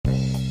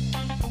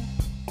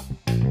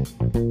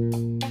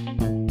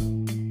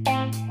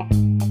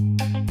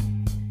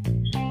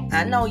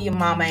I know your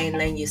mama ain't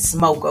letting you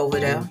smoke over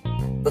there,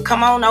 but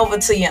come on over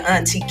to your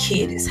auntie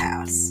Kitty's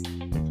house.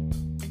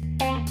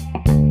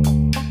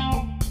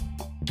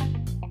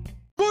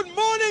 Good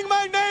morning,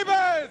 my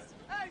neighbors!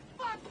 Hey,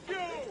 fuck you!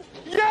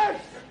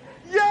 Yes!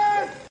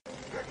 Yes!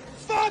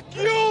 Fuck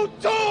you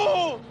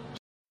too!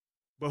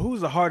 But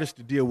who's the hardest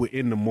to deal with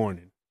in the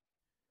morning?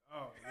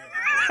 Oh,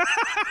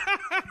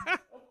 yeah.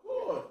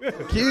 Of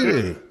course.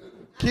 Kiddy.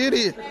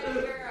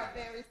 Girl,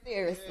 very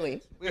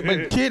seriously.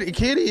 But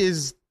Kiddy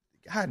is,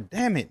 God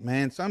damn it,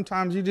 man.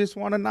 Sometimes you just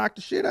want to knock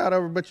the shit out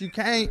of her, but you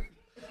can't.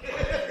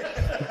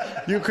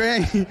 You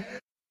can't. Hell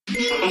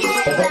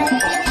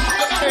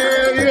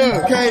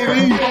yeah,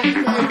 KD.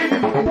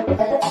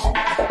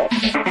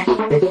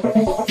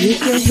 You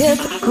can hear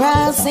the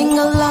crowd sing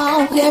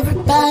along.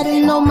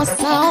 Everybody know my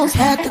songs.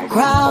 Had the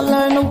crowd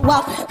learn to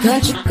walk.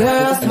 Country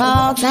girl,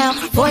 small town.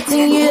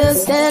 14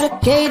 years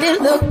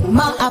dedicated. Look,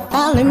 ma, I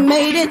finally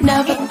made it.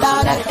 Never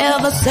thought I'd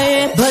ever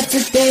say it, but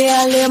today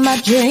I live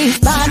my dreams.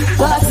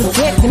 Bodyguards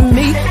protecting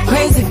me.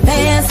 Crazy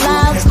fans,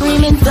 loud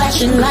screaming,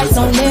 flashing lights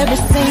on every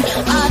scene.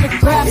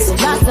 Autographs,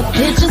 lots of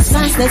pictures,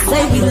 signs that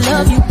say we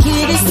love you,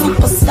 kitty.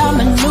 Superstar,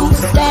 my new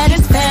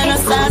status,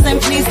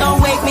 fantasizing. Please don't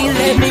wake me,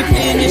 let me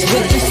finish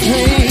with this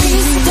dream.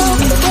 Don't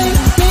wake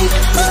me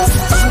up.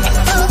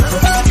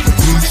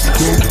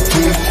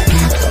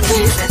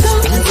 Please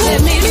don't let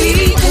me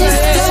be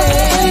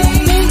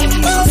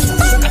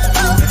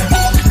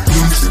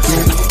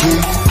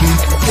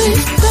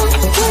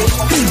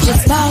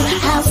just bought a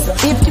house,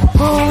 50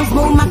 rooms,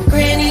 move my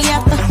granny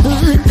out the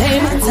hood, pay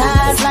my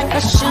tithes like I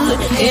should.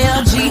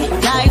 LG,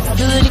 life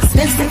good,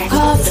 expensive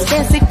cars,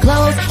 fancy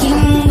clothes,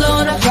 king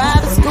go to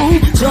private school.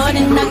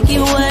 Jordan, I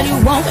get what he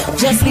want,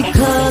 just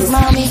because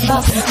mommy's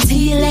boss.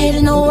 See you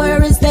later, no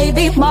worries,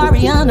 baby.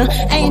 Mariana,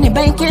 ain't it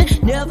banking?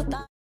 Never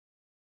thought.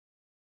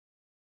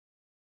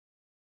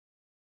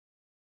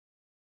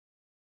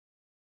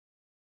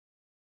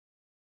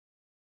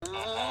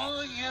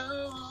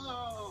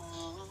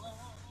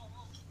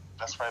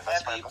 That's right,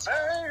 that's right, that's right.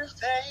 Happy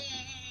birthday,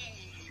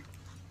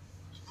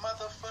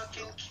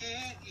 motherfucking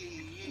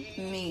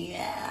kitty.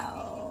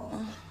 Meow.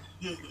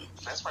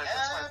 That's right,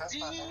 that's right, that's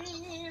right.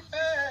 Happy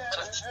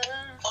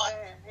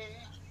birthday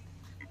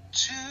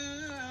to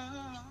you.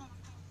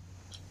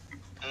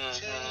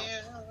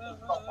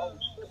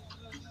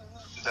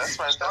 That's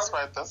right, that's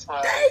right, that's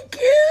right. Thank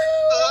you.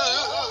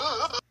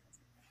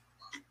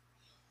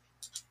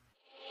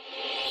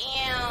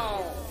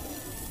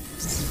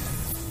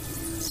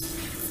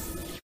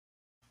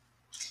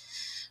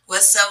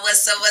 What's up,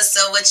 what's up, what's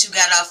up? What you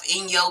got off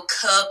in your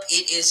cup?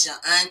 It is your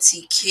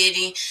auntie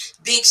Kitty.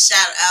 Big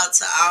shout out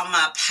to all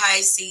my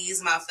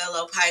Pisces, my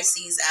fellow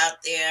Pisces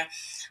out there.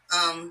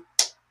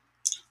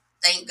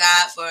 Thank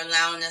God for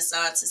allowing us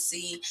all to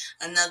see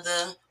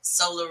another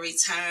solar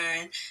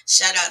return.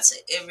 Shout out to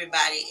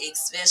everybody,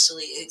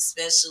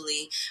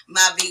 especially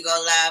my Big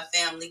O Live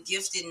family,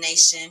 Gifted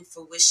Nation,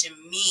 for wishing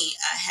me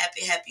a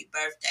happy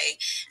birthday.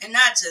 And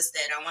not just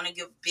that, I want to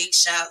give big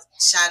shout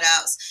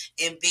outs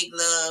and big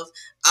love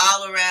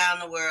all around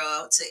the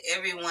world to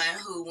everyone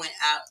who went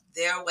out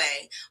their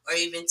way or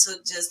even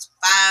took just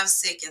 5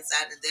 seconds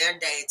out of their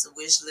day to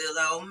wish little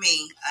old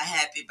me a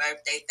happy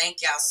birthday.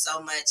 Thank y'all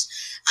so much.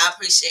 I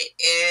appreciate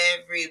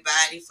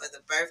everybody for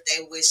the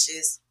birthday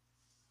wishes.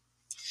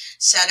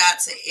 Shout out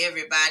to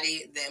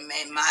everybody that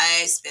made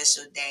my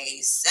special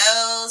day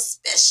so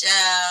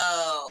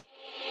special.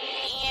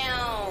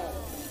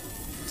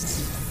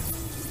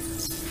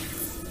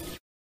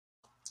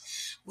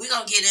 We're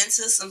going to get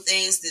into some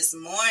things this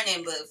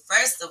morning, but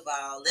first of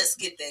all, let's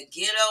get that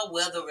ghetto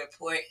weather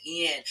report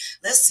in.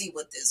 Let's see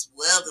what this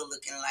weather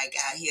looking like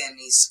out here in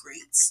these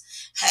streets.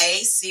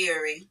 Hey,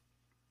 Siri.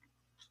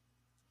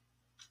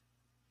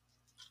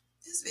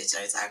 This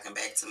bitch ain't talking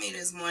back to me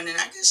this morning.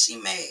 I guess she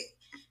mad.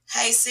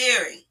 Hey,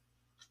 Siri.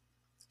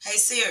 Hey,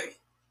 Siri.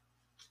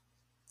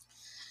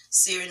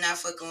 Siri not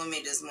fucking with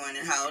me this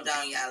morning. Hold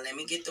on, y'all. Let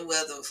me get the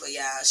weather for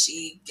y'all.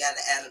 She got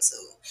an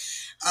attitude.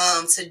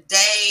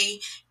 Today,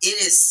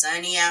 it is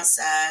sunny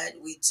outside.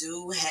 We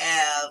do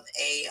have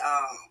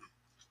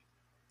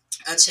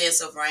a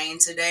chance of rain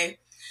today.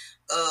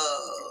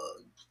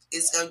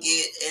 It's going to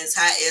get as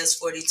high as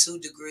 42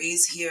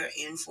 degrees here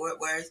in Fort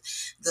Worth.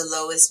 The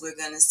lowest we're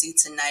going to see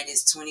tonight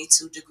is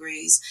 22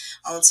 degrees.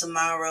 On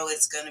tomorrow,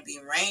 it's going to be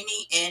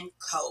rainy and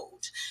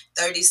cold.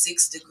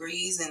 36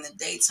 degrees in the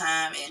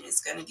daytime, and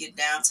it's going to get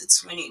down to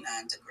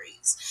 29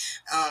 degrees.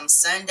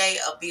 Sunday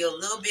will be a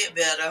little bit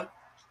better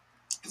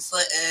for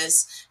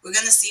us. We're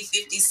going to see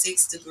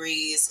 56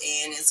 degrees,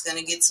 and it's going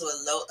to get to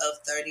a low of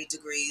 30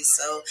 degrees.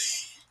 So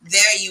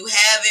there you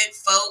have it,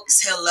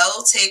 folks.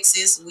 Hello,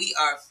 Texas. We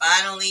are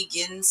finally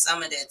getting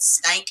some of that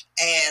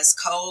stank-ass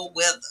cold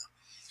weather.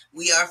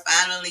 We are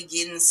finally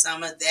getting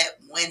some of that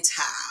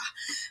winter.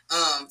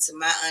 To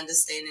my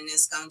understanding,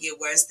 it's going to get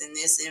worse than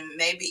this, and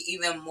maybe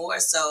even more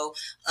so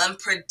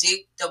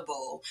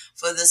unpredictable,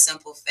 for the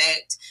simple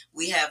fact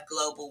we have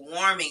global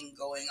warming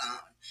going on.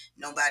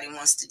 nobody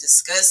wants to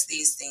discuss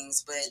these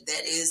things, but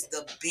that is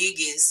the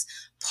biggest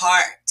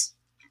part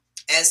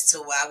as to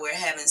why we're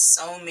having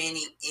so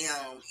many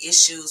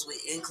issues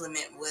with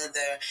inclement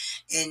weather,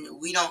 and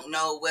we don't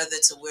know whether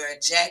to wear a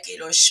jacket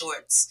or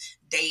shorts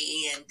day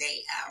in,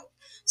 day out.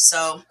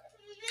 So,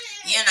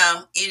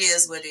 it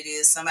is what it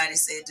is. Somebody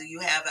said, do you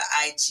have an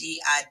IG?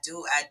 I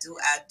do, I do,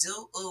 I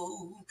do.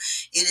 Ooh,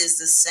 it is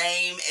the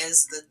same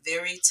as the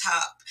very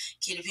top,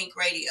 Kitty Pink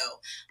Radio.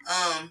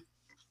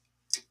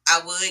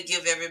 I would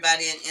give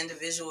everybody an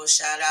individual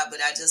shout out,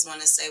 but I just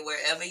want to say,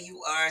 wherever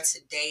you are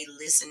today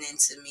listening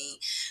to me,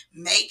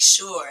 make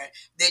sure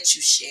that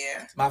you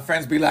share. My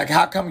friends be like,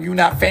 how come you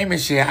not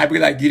famous yet? I be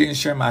like, you didn't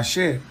share my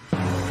shit.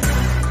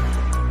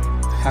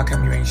 How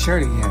come you ain't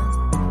shared it yet?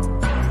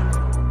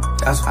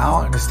 That's what I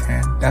don't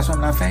understand. That's why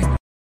I'm not famous.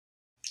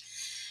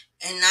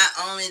 And not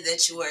only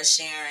that you are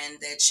sharing,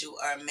 that you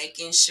are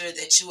making sure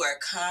that you are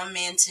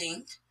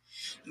commenting.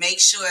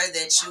 Make sure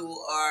that you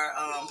are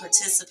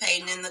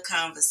participating in the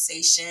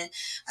conversation.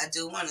 I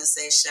do want to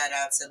say shout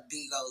out to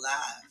Bigo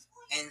Live.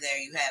 And there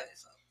you have it,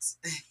 folks.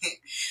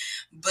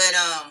 But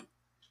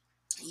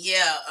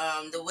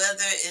the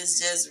weather is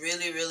just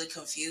really, really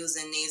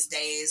confusing these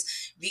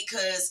days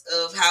because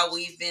of how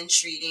we've been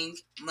treating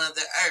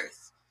Mother Earth.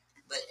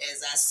 But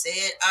as I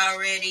said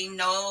already,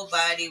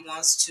 nobody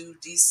wants to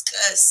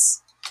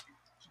discuss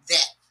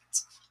that.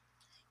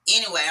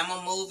 Anyway, I'm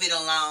going to move it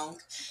along.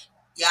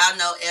 Y'all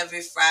know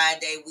every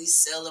Friday we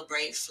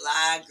celebrate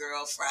Fly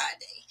Girl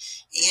Friday.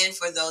 And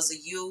for those of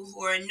you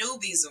who are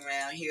newbies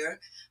around here,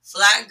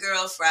 Fly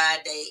Girl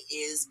Friday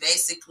is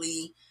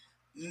basically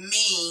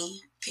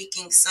me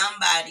picking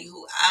somebody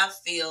who I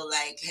feel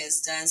like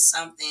has done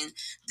something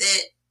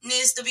that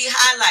needs to be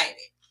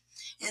highlighted.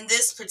 In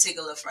this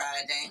particular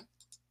Friday,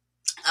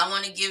 I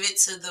want to give it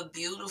to the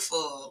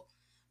beautiful.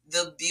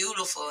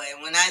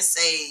 And when I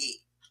say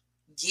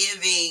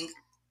giving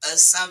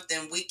us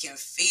something we can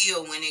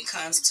feel when it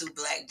comes to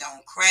Black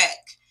Don't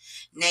Crack,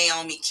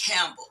 Naomi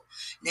Campbell.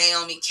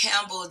 Naomi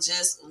Campbell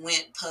just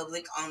went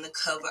public on the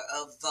cover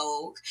of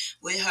Vogue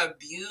with her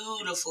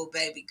beautiful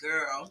baby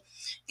girl.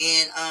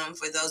 And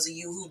for those of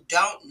you who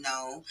don't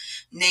know,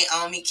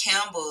 Naomi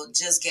Campbell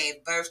just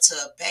gave birth to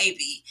a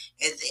baby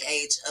at the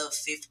age of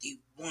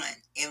 51.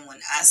 And when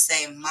I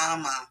say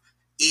mama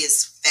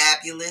is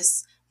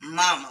fabulous,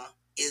 mama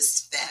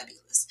is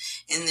fabulous.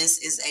 And this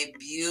is a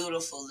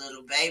beautiful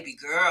little baby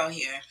girl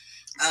here.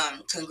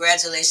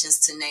 Congratulations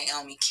to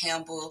Naomi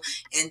Campbell,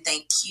 and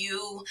thank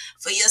you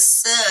for your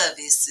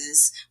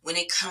services when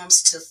it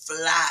comes to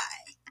fly.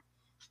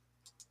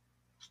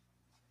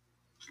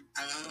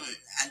 I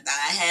thought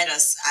I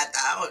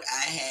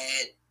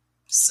had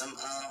some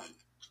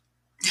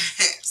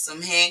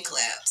some hand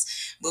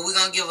claps, but we're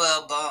gonna give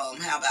her a bomb.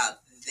 How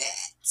about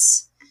that?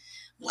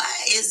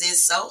 Why is it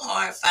so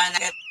hard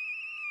finding out?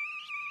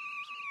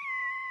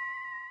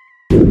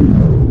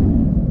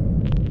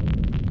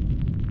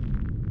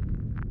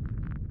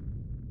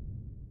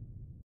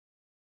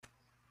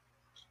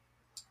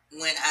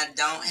 When I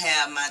don't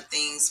have my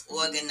things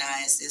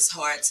organized, it's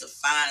hard to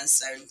find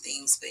certain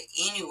things. But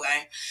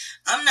anyway,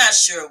 I'm not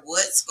sure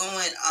what's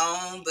going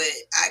on, but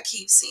I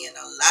keep seeing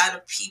a lot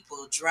of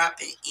people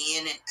dropping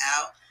in and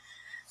out.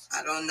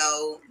 I don't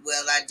know.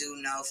 Well, I do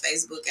know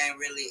Facebook ain't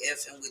really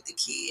effing with the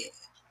kid.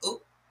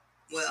 Oh,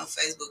 well,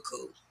 Facebook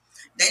cool.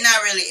 They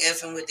not really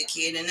effing with the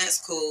kid, and that's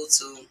cool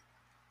too.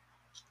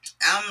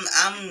 I'm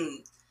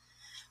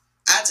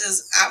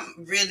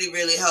I'm really,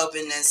 really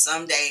hoping that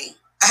someday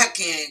I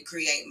can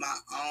create my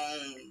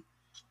own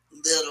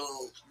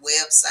little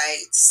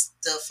website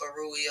stuff for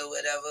Rui or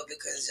whatever,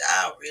 because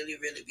y'all really,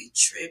 really be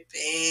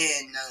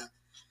tripping.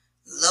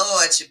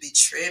 Lord, you be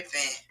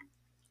tripping.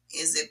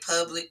 Is it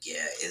public?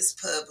 Yeah, it's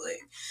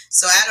public.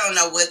 So I don't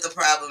know what the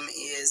problem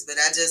is, but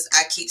I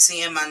keep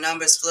seeing my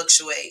numbers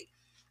fluctuate.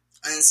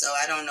 And so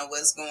I don't know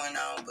what's going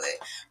on, but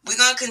we're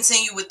going to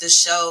continue with the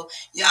show.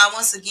 Y'all,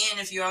 once again,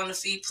 if you're on the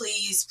feed,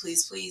 please,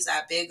 please, please,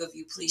 I beg of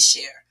you, please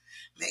share.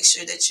 Make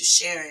sure that you're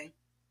sharing.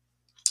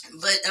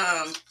 But,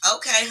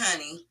 okay,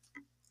 honey,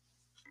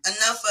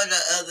 enough of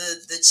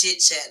the chit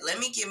chat. Let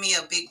me give me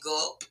a big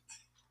gulp,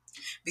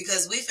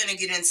 because we finna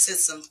get into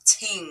some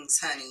things,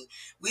 honey.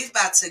 We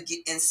about to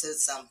get into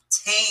some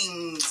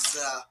things.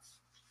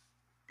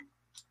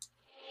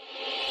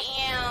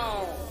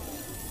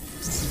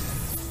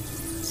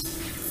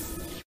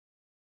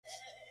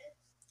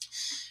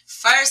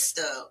 First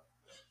up,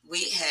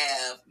 we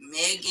have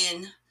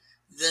Megan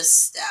Thee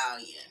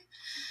Stallion.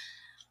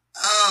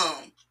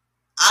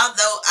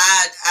 Although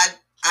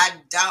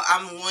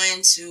I'm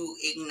one to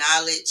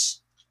acknowledge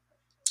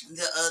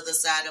the other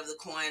side of the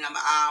coin.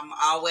 I'm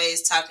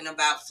always talking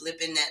about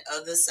flipping that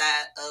other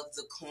side of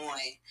the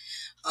coin.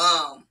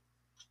 I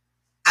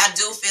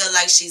do feel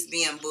like she's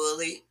being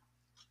bullied,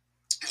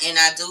 and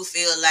I do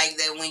feel like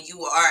that when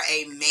you are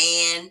a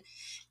man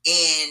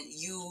and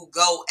you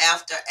go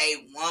after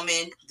a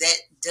woman, that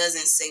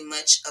doesn't say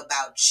much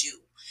about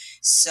you.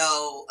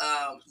 So,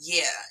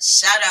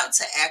 shout out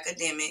to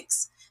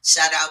academics.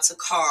 Shout out to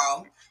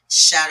Carl.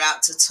 Shout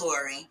out to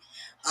Tori.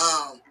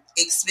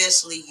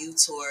 especially you,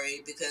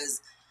 Tori,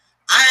 because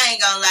I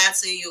ain't gonna lie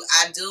to you.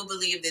 I do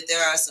believe that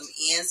there are some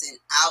ins and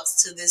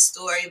outs to this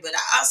story, but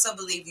I also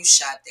believe you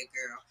shot that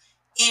girl.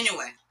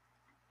 Anyway,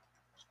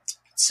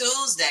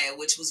 Tuesday,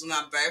 which was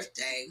my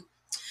birthday,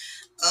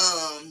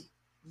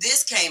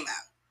 this came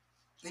out.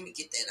 Let me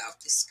get that off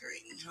the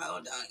screen.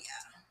 Hold on,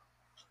 y'all.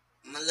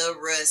 I'm a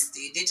little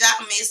rusty. Did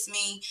y'all miss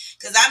me?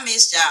 Because I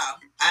missed y'all.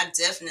 I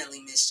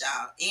definitely missed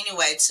y'all.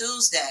 Anyway,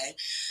 Tuesday,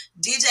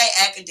 DJ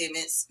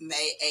Academics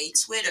made a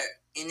Twitter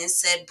and it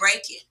said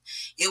breaking.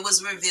 It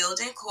was revealed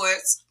in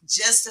courts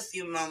just a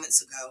few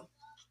moments ago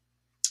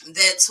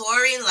that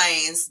Tory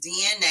Lane's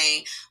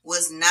DNA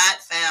was not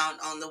found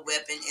on the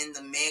weapon in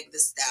the Meg the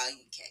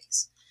Stallion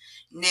case.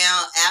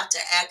 Now, after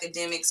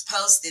Academics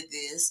posted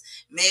this,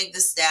 Meg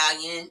the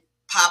Stallion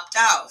popped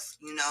off.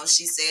 You know,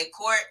 she said,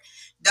 court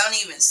don't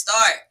even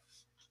start.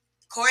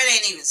 Court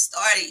ain't even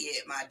started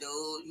yet, my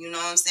dude. You know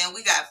what I'm saying?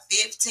 We got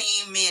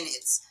 15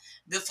 minutes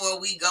before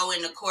we go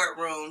in the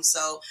courtroom.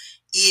 So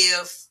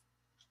if,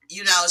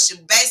 you know, she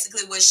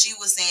basically what she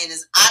was saying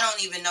is, I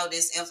don't even know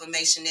this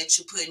information that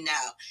you're putting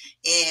out.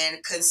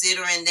 And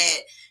considering that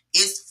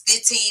it's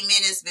 15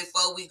 minutes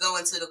before we go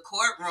into the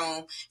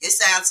courtroom, it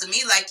sounds to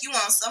me like you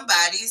on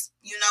somebody's,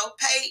 you know,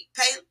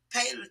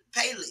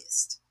 pay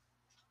list.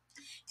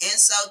 And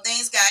so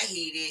things got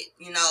heated,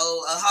 you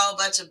know, a whole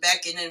bunch of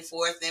backing and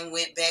forth and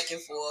went back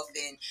and forth.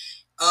 And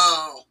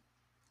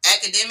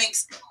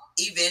Academics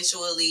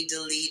eventually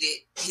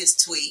deleted his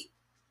tweet.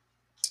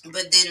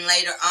 But then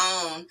later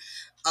on,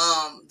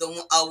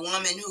 a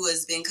woman who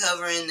has been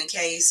covering the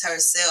case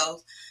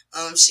herself,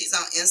 she's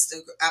on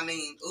Instagram. I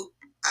mean,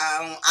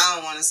 I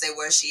don't want to say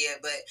where she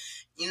at, but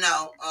you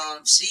know,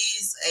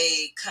 she's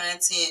a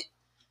content,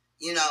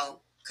 you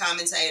know,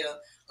 commentator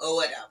or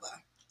whatever.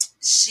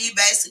 She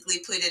basically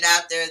put it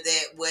out there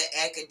that what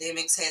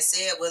Academics had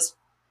said was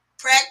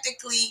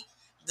practically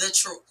the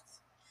truth.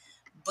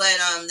 But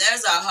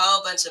there's a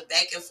whole bunch of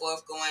back and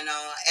forth going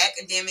on.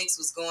 Academics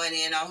was going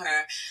in on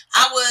her.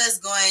 I was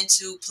going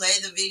to play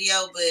the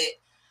video, but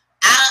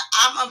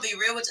I'm gonna be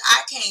real with you.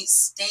 I can't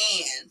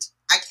stand.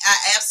 I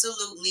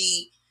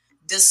absolutely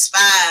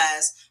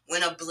despise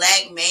when a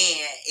black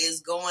man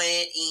is going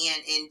in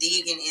and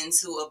digging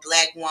into a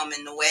black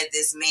woman the way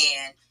this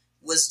man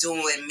was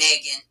doing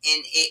Megan,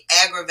 and it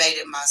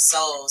aggravated my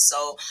soul.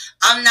 So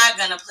I'm not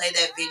gonna play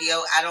that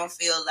video. I don't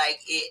feel like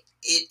it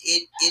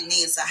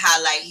needs a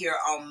highlight here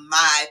on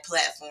my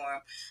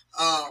platform.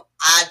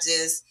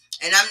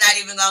 And I'm not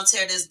even gonna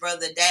tear this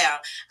brother down.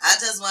 I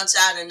just want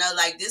y'all to know,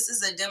 like, this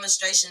is a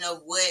demonstration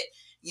of what,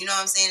 you know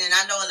what I'm saying? And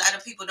I know a lot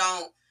of people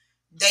don't,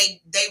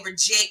 they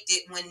reject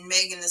it when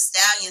Megan Thee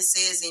Stallion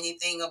says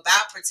anything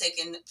about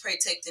protecting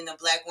the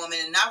black woman.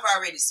 And I've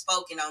already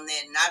spoken on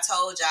that. And I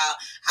told y'all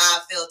how I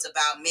felt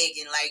about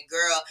Megan. Like,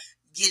 girl,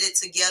 get it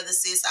together,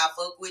 sis. I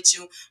fuck with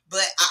you.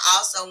 But I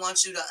also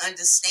want you to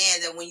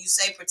understand that when you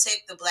say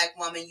protect the black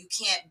woman, you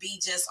can't be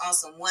just on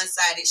some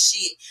one-sided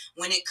shit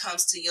when it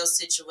comes to your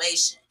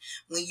situation.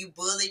 When you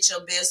bullied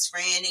your best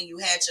friend and you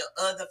had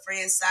your other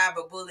friend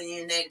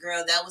cyberbullying that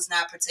girl, that was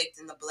not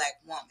protecting the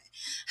black woman.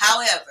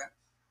 However,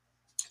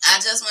 I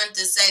just wanted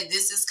to say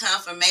this is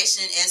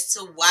confirmation as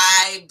to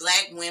why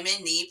black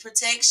women need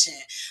protection.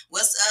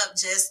 What's up,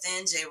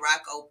 Justin J.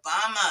 Rock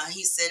Obama?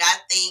 He said, I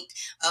think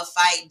a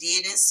fight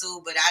did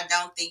ensue, but I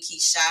don't think he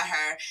shot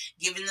her.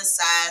 Given the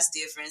size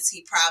difference,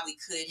 he probably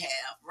could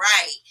have.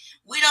 Right.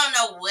 We don't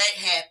know what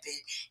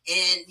happened.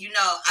 And, you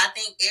know, I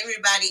think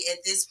everybody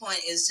at this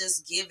point is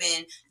just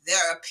giving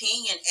their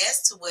opinion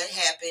as to what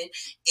happened.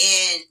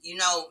 And, you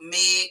know,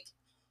 Meg,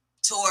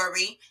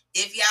 Tory,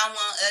 if y'all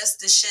want us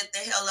to shut the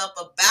hell up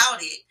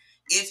about it,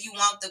 if you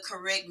want the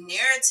correct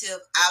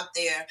narrative out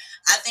there,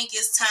 I think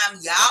it's time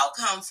y'all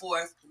come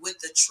forth with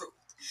the truth.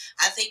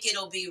 I think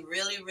it'll be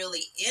really,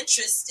 really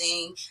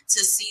interesting to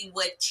see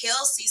what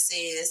Kelsey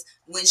says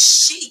when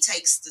she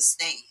takes the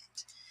stand.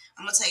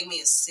 I'm going to take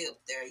me a sip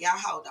there. Y'all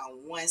hold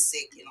on 1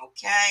 second,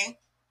 okay?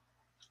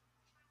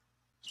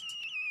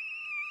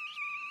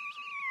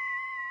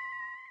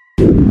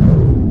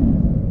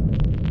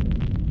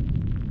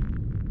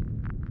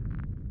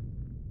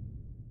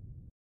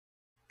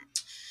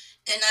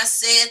 And I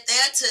said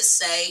that to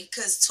say,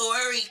 because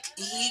Tory,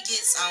 he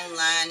gets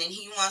online and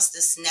he wants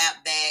to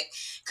snap back,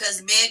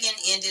 because Megan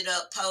ended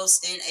up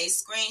posting a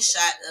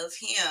screenshot of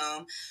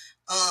him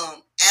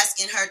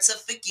asking her to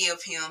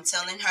forgive him,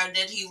 telling her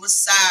that he was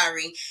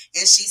sorry.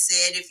 And she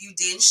said, if you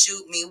didn't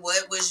shoot me,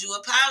 what was you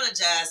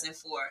apologizing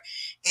for?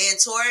 And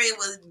Tory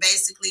was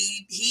basically,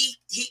 he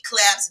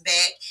claps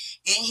back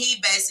and he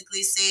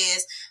basically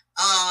says,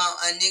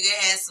 a nigga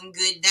had some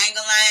good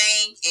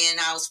dangling and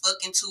I was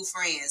fucking two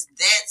friends.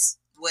 That's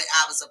what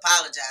I was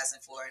apologizing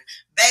for.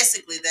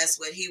 Basically, that's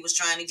what he was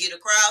trying to get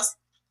across.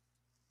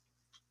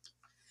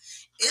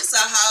 It's a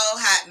whole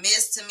hot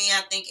mess to me.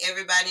 I think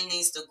everybody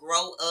needs to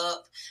grow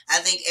up. I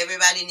think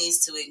everybody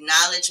needs to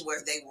acknowledge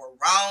where they were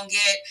wrong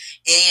at.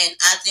 And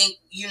I think,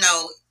 you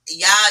know,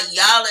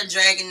 y'all are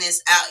dragging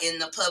this out in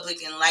the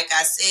public. And like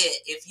I said,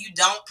 if you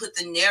don't put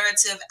the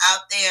narrative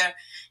out there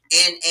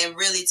and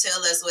really tell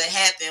us what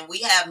happened.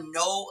 We have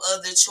no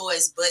other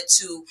choice but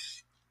to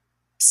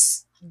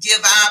give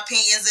our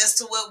opinions as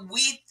to what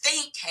we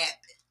think happened.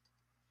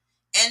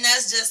 And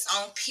that's just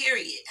on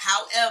period.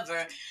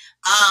 However,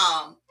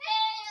 I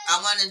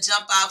want to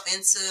jump off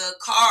into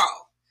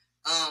Carl.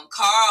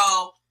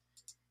 Carl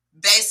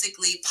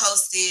basically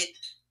posted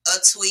a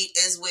tweet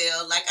as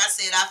well. Like I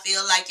said, I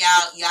feel like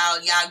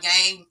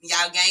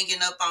y'all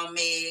ganging up on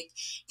Meg,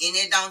 and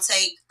it don't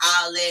take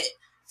all that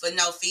for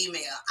no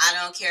female. I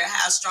don't care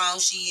how strong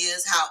she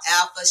is, how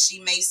alpha she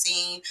may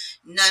seem,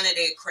 none of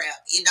that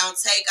crap. It don't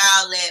take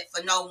all that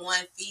for no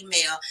one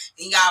female,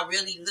 and y'all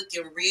really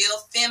looking real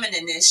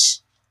feminine-ish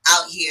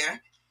out here,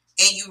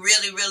 and you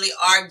really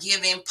are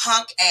giving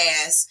punk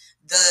ass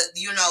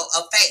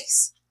a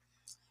face.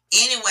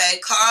 Anyway,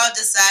 Carl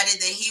decided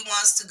that he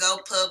wants to go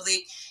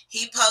public.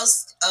 He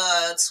posts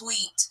a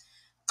tweet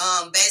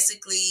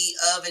basically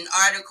of an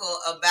article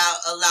about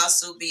a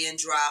lawsuit being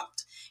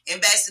dropped. And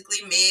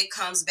basically Meg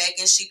comes back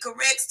and she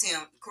corrects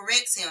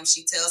him.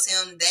 She tells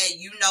him that,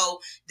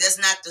 that's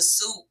not the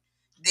suit.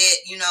 That,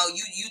 you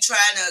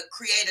trying to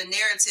create a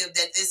narrative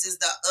that this is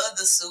the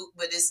other suit,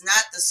 but it's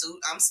not the suit.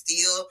 I'm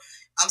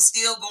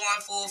still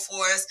going full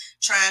force,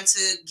 trying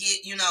to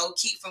get,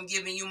 keep from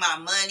giving you my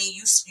money.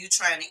 You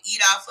trying to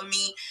eat off of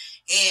me.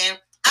 And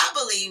I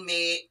believe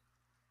Meg.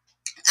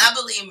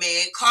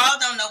 Carl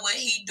don't know what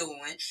he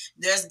doing.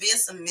 There's been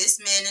some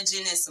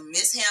mismanaging and some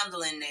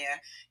mishandling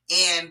there.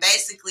 And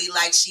basically,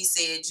 like she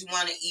said, you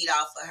want to eat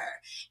off of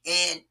her.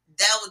 And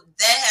that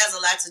has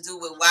a lot to do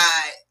with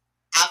why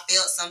I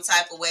felt some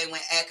type of way when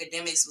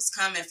academics was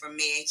coming from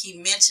Meg. He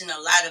mentioned a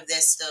lot of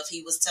that stuff.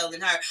 He was telling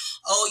her,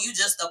 oh, you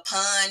just a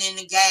pawn in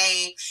the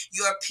game.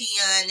 You're a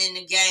peon in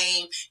the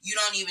game. You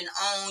don't even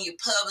own your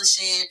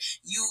publishing.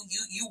 You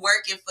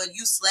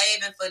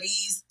slaving for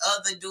these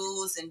other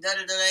dudes and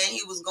da-da-da. And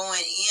he was going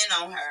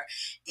in on her.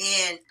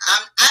 And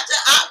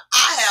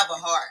I have a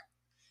heart.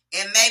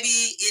 And maybe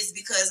it's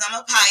because I'm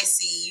a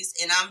Pisces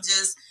and I'm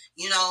just,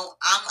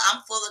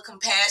 I'm full of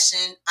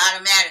compassion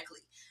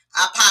automatically.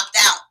 I popped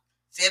out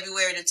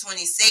February the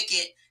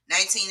 22nd,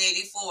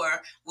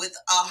 1984, with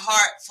a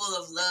heart full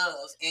of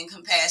love and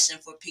compassion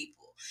for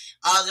people.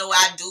 Although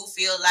I do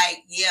feel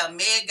like,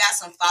 Meg got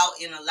some fault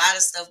in a lot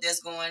of stuff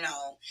that's going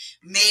on.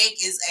 Meg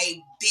is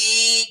a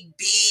big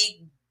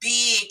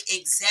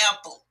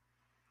example,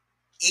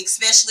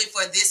 especially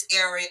for this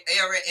era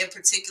in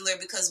particular,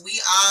 because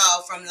we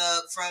all from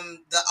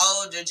the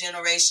older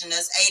generation,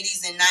 us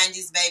 80s and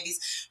 90s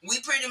babies, we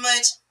pretty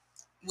much,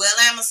 well,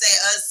 I'm going to say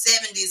us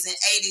 70s and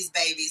 80s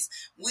babies,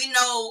 we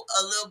know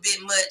a little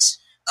bit much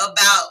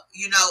about,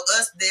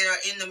 us that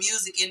are in the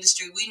music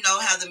industry. We know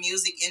how the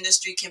music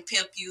industry can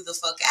pimp you the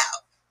fuck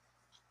out.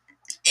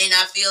 And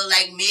I feel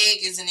like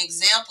Meg is an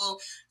example.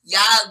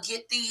 Y'all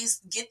get these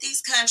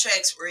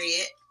contracts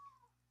read.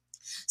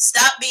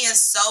 Stop being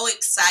so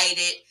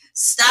excited.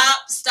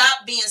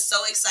 Stop being so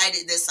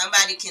excited that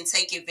somebody can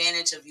take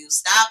advantage of you.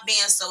 Stop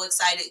being so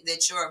excited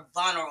that you're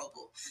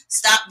vulnerable.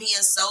 Stop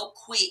being so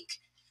quick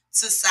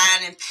to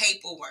signing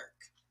paperwork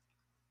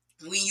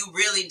when you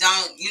really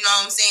don't. You know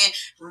what I'm saying?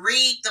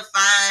 Read the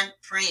fine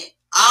print.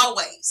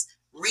 Always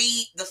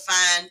read the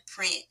fine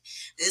print.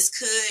 This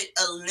could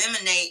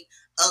eliminate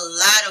a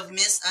lot of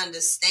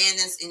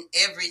misunderstandings in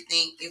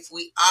everything if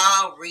we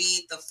all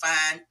read the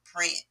fine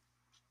print.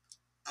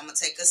 I'm going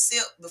to take a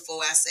sip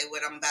before I say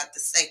what I'm about to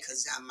say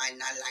because y'all might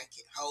not like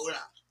it. Hold on.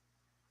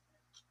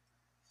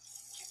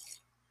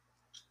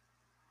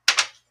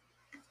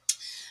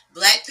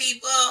 Black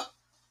people,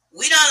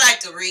 we don't like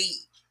to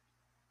read.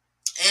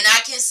 And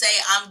I can say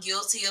I'm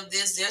guilty of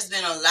this. There's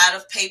been a lot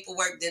of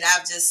paperwork that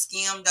I've just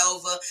skimmed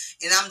over.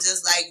 And I'm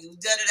just like,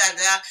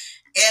 da-da-da-da.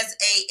 As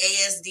a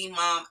ASD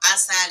mom, I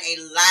sign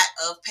a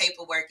lot of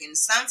paperwork. And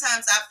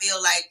sometimes I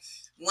feel like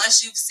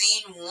once you've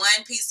seen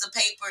one piece of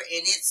paper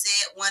and it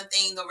said one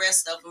thing, the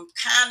rest of them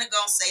kind of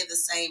going to say the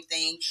same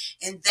thing.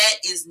 And that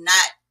is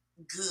not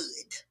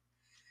good.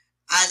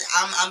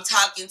 I'm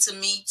talking to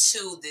me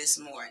too this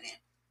morning.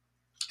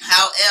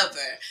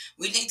 However,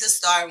 we need to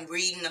start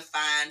reading the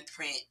fine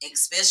print,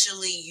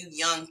 especially you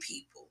young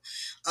people.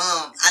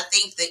 I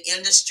think the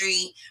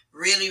industry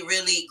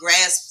really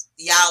grasps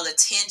y'all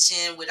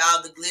attention with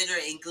all the glitter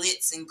and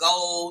glitz and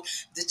gold,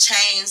 the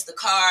chains, the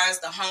cars,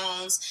 the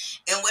homes.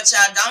 And what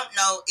y'all don't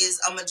know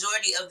is a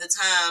majority of the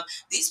time,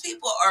 these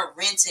people are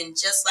renting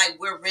just like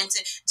we're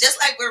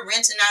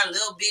renting our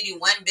little bitty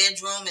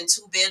 1-bedroom and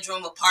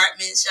 2-bedroom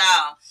apartments,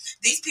 y'all.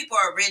 These people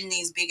are renting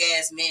these big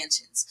ass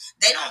mansions.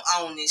 They don't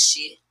own this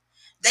shit.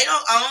 They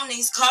don't own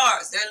these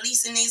cars. They're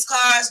leasing these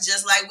cars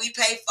just like we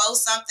pay for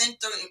something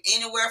through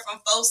anywhere from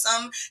 $4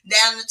 something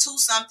down to $2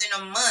 something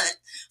a month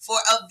for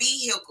a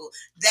vehicle.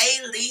 They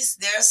lease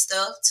their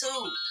stuff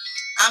too.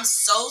 I'm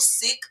so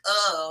sick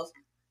of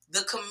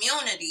the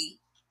community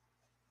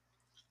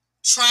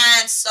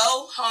trying so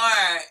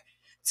hard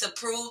to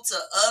prove to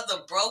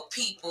other broke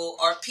people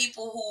or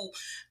people who,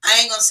 I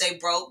ain't gonna say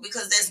broke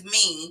because that's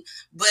mean,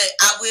 but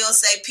I will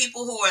say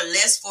people who are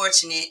less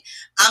fortunate.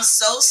 I'm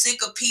so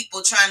sick of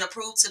people trying to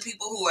prove to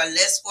people who are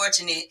less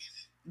fortunate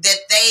that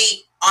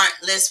they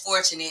aren't less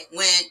fortunate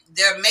when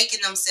they're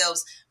making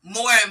themselves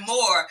more and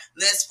more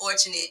less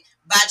fortunate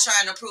by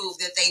trying to prove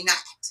that they not.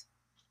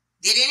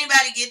 Did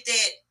anybody get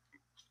that?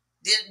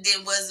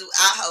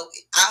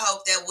 I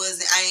hope that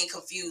wasn't, I ain't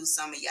confused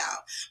some of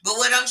y'all. But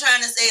what I'm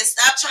trying to say is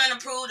stop trying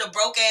to prove to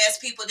broke ass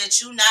people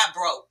that you not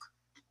broke.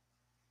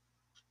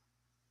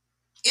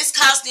 It's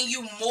costing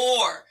you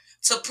more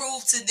to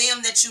prove to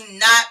them that you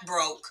not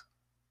broke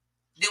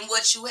than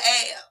what you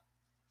have.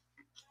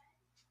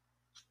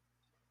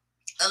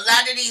 A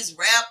lot of these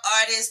rap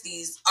artists,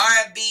 these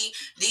R&B,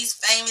 these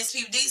famous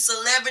people, these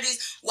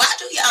celebrities, why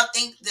do y'all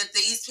think that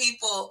these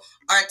people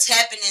are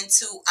tapping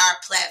into our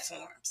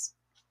platforms?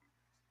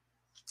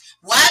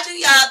 Why do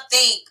y'all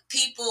think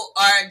people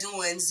are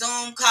doing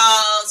Zoom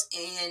calls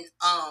and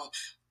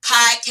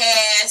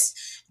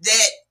podcasts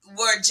that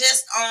were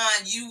just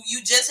on, you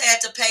just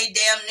had to pay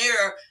damn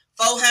near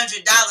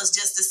 $400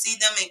 just to see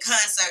them in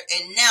concert,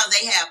 and now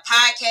they have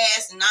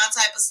podcasts and all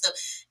type of stuff,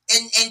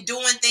 and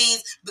doing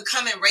things,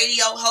 becoming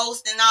radio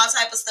hosts and all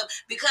type of stuff,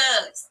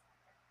 because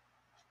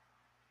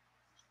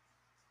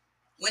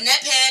when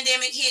that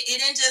pandemic hit, it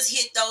didn't just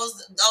hit those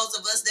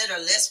of us that are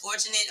less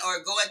fortunate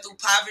or going through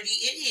poverty.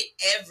 It hit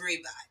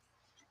everybody.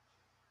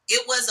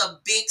 It was a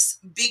big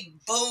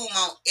boom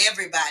on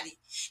everybody.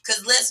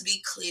 Because let's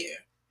be clear,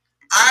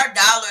 our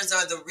dollars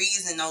are the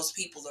reason those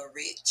people are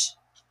rich.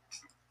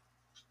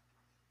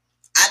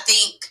 I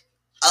think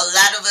a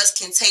lot of us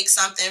can take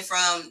something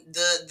from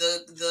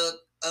the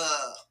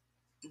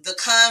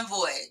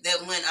convoy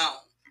that went on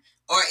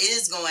or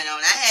is going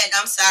on.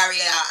 I'm sorry,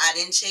 I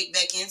didn't check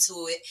back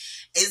into it.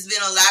 It's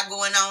been a lot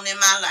going on in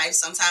my life.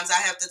 Sometimes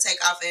I have to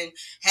take off and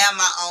have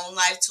my own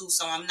life too,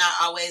 so I'm not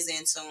always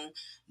in tune.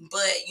 But,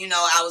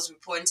 I was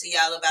reporting to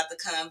y'all about the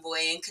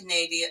convoy in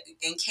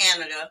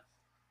Canada,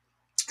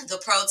 the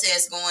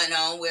protest going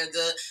on where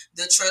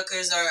the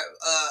truckers are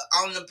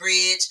on the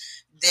bridge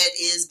that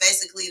is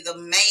basically the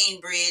main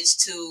bridge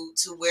to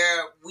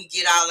where we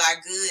get all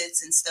our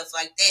goods and stuff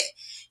like that.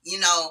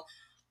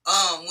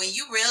 When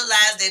you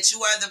realize that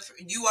you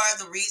are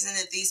the reason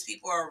that these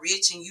people are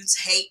rich, and you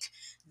take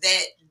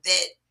that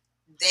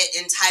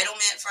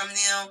entitlement from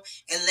them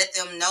and let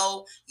them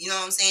know, you know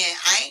what I'm saying,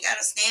 I ain't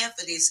gotta stand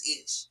for this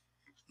ish.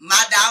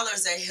 My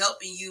dollars are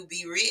helping you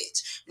be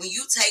rich. When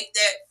you take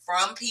that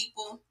from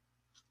people,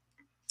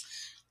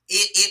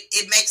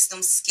 it makes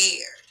them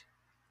scared.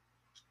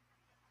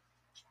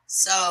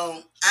 So,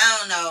 I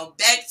don't know.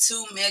 Back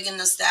to Megan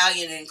Thee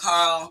Stallion and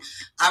Carl.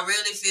 I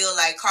really feel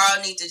like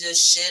Carl need to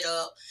just shut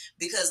up,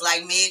 because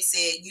like Meg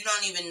said, you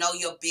don't even know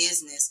your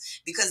business,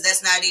 because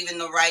that's not even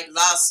the right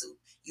lawsuit.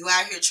 You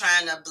out here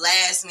trying to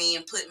blast me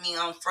and put me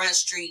on Front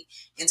Street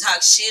and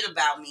talk shit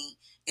about me,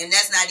 and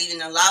that's not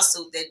even a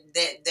lawsuit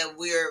that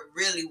we're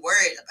really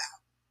worried about.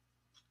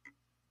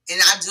 And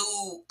I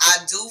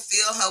do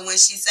feel her when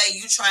she say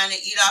you trying to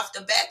eat off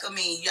the back of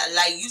me,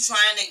 like you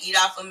trying to eat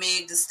off of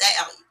Meg Thee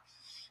Stallion.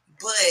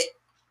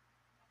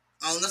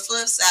 But on the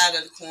flip side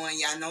of the coin,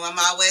 y'all know I'm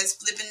always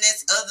flipping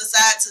this other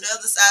side to the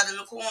other side of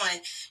the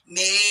coin.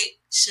 Meg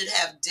should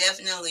have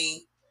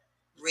definitely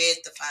read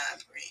the fine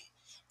print.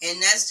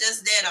 And that's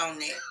just that on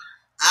there.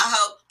 I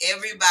hope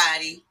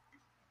everybody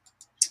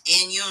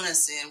in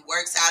unison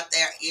works out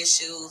their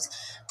issues.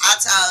 I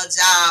told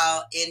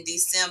y'all in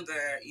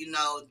December,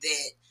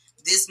 that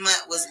this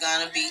month was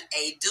going to be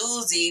a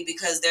doozy,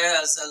 because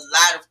there's a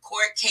lot of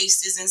court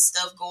cases and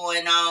stuff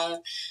going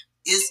on.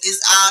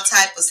 It's all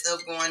type of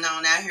stuff going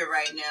on out here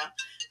right now.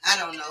 I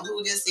don't know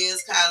who this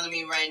is calling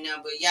me right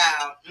now, but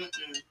y'all,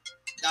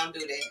 don't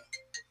do that.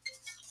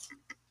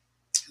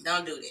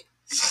 Don't do that.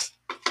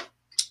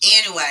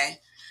 Anyway,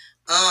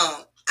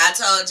 I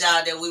told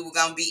y'all that we were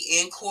gonna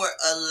be in court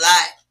a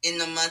lot in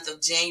the month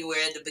of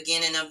January. At the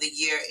beginning of the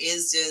year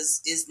is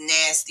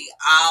nasty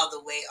all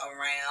the way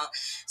around.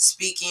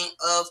 Speaking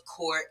of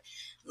court,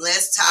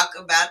 let's talk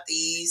about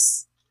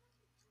these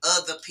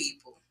other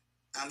people.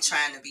 I'm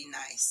trying to be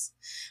nice.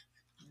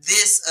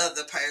 This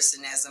other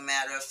person, as a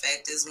matter of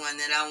fact, is one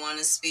that I want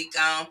to speak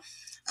on.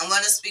 I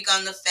want to speak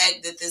on the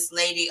fact that this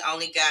lady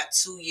only got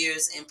 2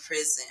 years in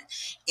prison.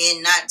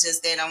 And not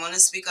just that, I want to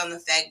speak on the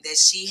fact that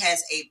she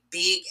has a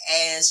big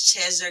ass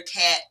Cheshire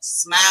cat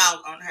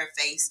smile on her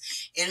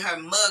face in her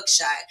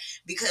mugshot,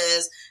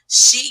 because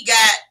she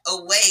got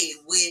away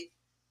with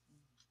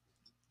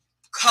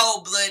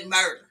cold blood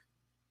murder.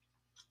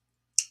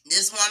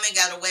 This woman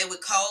got away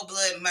with cold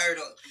blood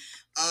murder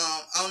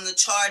on the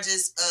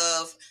charges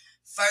of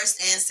first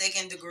and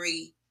second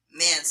degree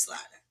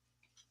manslaughter.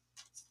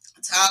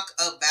 Talk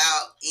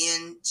about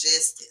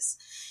injustice.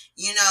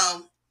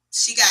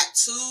 She got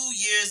 2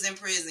 years in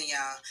prison,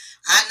 y'all.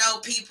 I know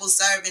people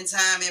serving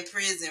time in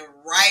prison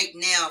right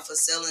now for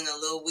selling a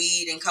little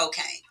weed and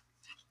cocaine.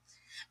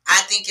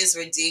 I think it's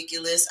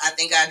ridiculous. I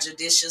think our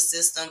judicial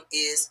system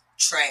is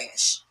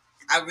trash.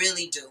 I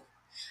really do.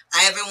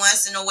 Every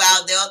once in a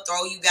while, they'll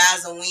throw you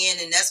guys a win,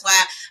 and that's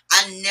why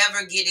I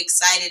never get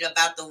excited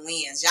about the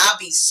wins. Y'all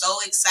be so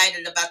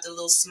excited about the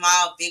little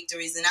small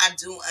victories, and I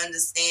do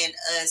understand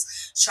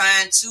us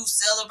trying to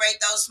celebrate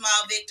those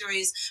small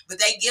victories, but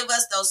they give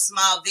us those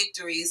small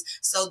victories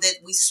so that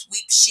we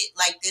sweep shit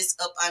like this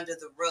up under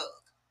the rug.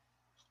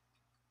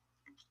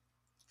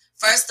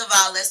 First of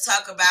all, let's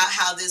talk about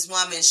how this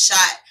woman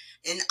shot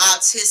an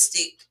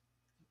autistic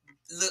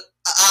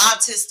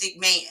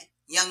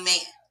young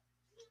man.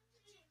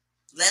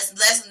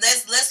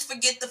 Let's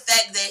forget the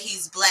fact that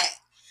he's black.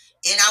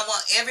 And I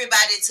want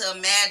everybody to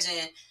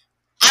imagine,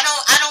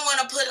 I don't want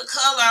to put a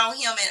color on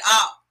him at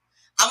all.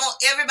 I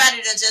want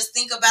everybody to just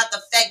think about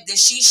the fact that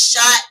she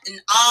shot an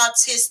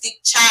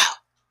autistic child.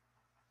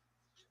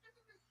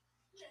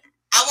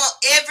 I want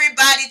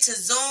everybody to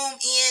zoom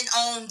in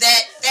on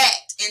that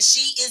fact. And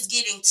she is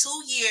getting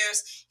 2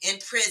 years in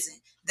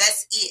prison.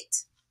 That's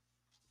it.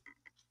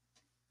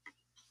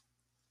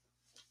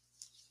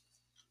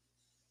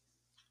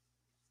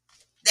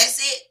 That's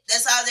it.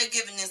 That's all they're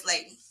giving this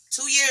lady.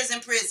 2 years in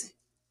prison.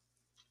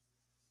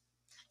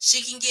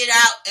 She can get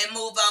out and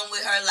move on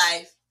with her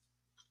life.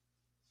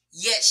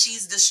 Yet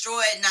she's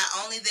destroyed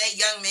not only that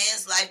young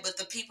man's life, but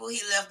the people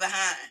he left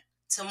behind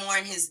to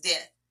mourn his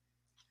death.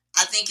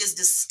 I think it's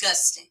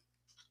disgusting.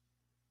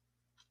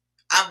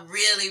 I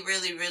really,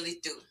 really, really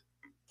do.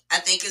 I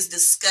think it's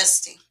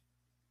disgusting.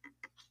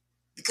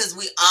 Because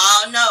we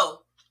all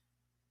know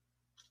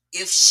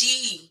if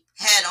she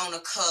had on a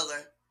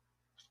color,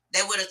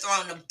 they would have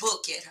thrown a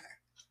book at her.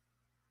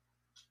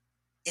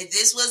 If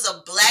this was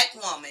a black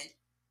woman,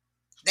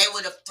 they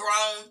would have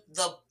thrown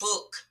the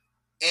book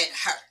at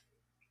her.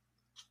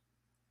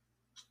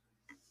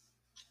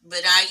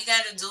 But all you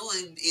got to do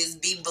is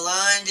be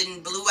blonde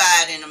and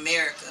blue-eyed in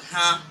America,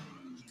 huh?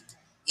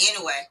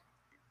 Anyway,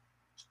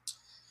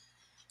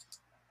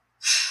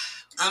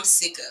 I'm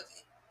sick of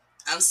it.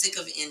 I'm sick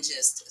of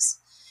injustice.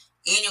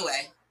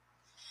 Anyway,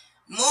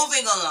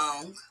 moving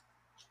along,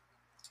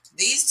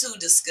 these two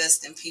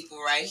disgusting people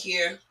right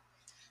here,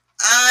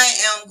 I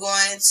am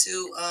going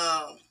to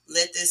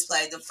let this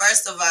play.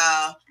 First of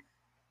all,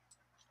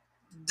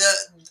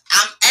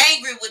 I'm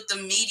angry with the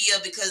media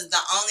because the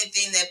only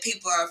thing that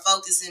people are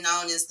focusing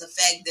on is the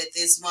fact that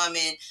this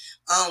woman,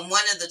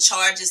 one of the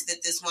charges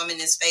that this woman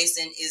is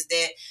facing is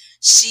that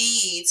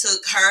she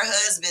took her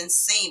husband's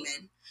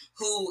semen,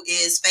 who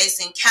is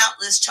facing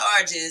countless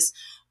charges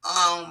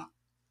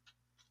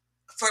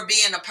for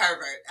being a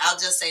pervert. I'll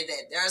just say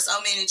that. There are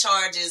so many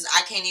charges,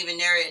 I can't even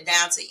narrow it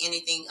down to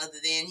anything other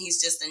than he's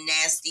just a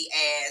nasty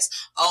ass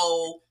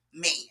old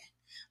man.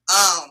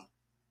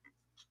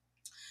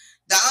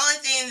 The only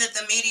thing that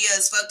the media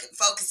is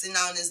focusing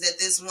on is that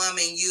this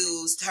woman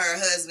used her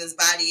husband's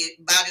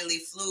bodily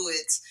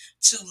fluids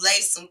to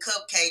lace some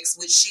cupcakes,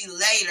 which she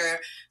later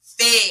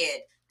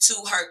fed to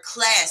her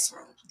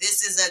classroom.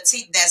 This is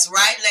that's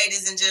right,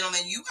 ladies and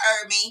gentlemen, you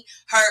heard me,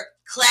 her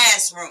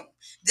classroom.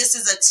 This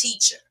is a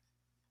teacher.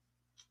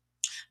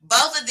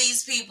 Both of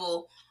these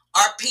people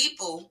are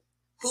people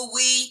who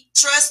we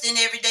trust in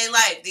everyday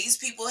life. These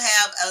people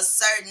have a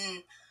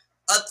certain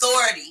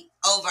authority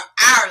over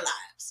our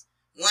lives.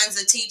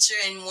 One's a teacher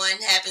and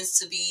one happens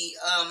to be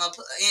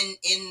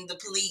in the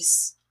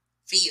police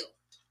field.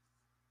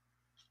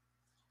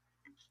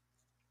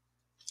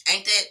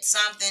 Ain't that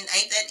something?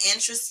 Ain't that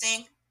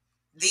interesting?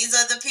 These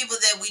are the people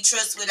that we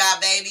trust with our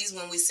babies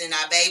when we send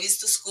our babies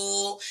to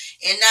school.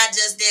 And not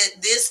just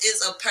that, this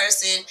is a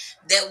person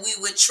that we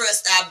would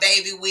trust our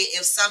baby with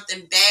if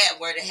something bad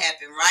were to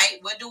happen, right?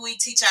 What do we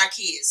teach our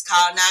kids?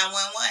 Call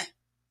 911.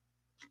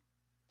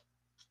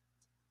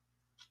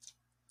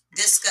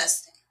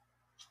 Disgusting.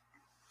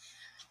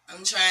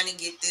 I'm trying to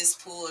get this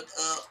pulled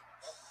up.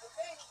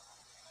 Okay.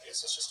 I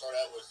guess let's just start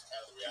out with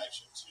kind of the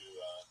reaction to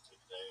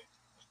today,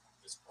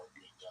 this part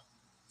being done.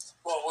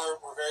 Well,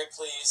 we're very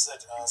pleased that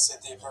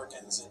Cynthia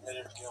Perkins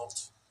admitted her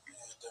guilt, and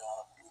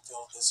we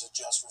feel this is a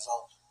just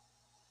result.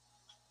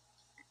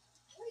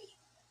 Wait.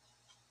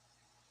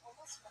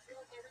 Almost, I feel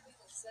like everything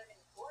was said in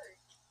court.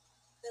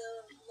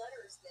 The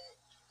letters that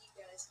you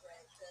guys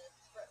read, the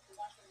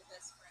one from the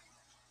best friend,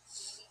 can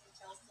you even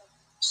tell something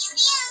about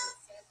what it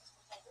said to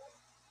the public?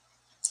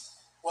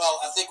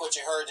 Well, I think what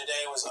you heard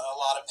today was a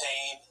lot of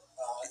pain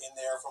in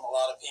there from a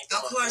lot of people.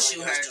 Of course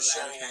really you heard to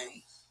show a lot of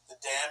pain. The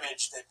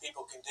damage that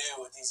people can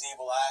do with these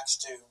evil acts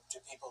to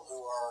people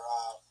who are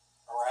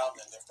around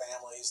them, their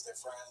families, their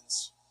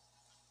friends.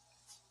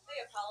 They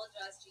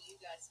apologize to you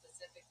guys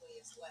specifically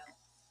as well.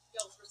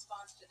 Y'all's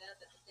response to them,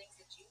 but the things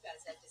that you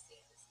guys had to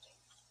see in this case.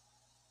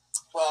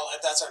 Well,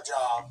 that's our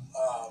job.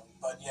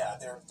 But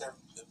yeah,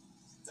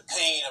 the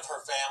pain of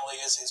her family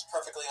is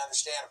perfectly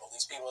understandable.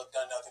 These people have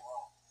done nothing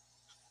wrong.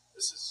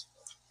 This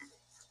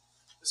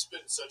has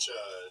been such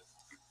a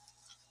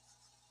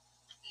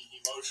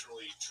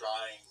emotionally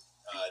trying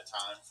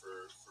time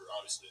for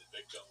obviously the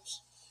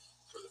victims,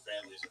 for the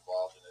families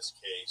involved in this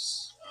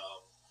case.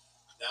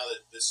 Now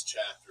that this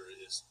chapter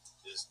is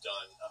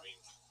done, I mean,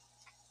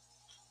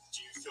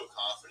 do you feel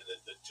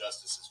confident that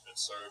justice has been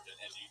served, and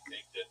do you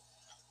think that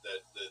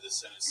the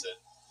sentence that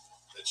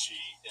that she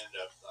ended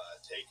up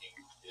taking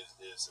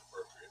is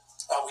appropriate.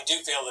 We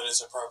do feel that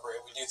it's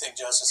appropriate. We do think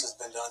justice has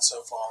been done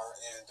so far,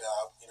 and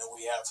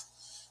we have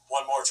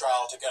one more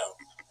trial to go,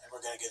 and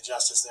we're going to get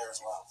justice there as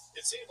well.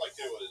 It seemed like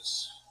there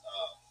was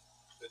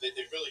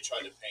they really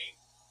tried to paint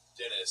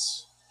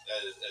Dennis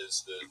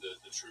as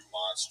the true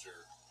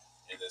monster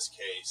in this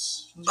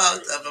case.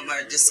 Both of them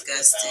are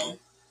disgusting.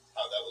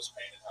 How that was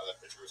painted, how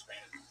that picture was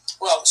painted.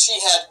 Well, she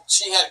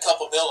had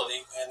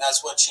culpability, and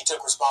that's what she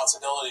took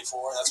responsibility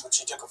for. That's what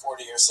she took a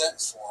 40-year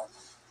sentence for.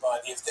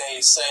 But if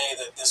they say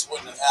that this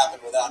wouldn't have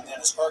happened without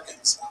Dennis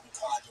Perkins, I'm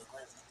inclined to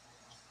agree with them.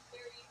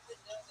 Barry, you've been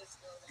doing this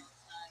for a long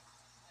time.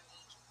 I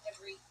mean,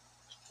 every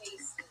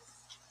case is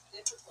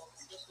difficult,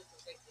 especially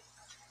for victims.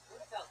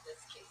 What about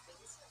this case?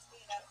 Did this one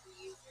stand out for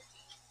you and your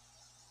team?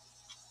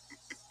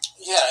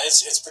 Yeah,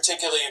 it's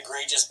particularly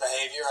egregious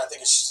behavior. I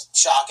think it's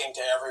shocking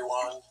to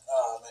everyone.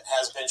 It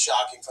has been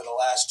shocking for the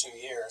last 2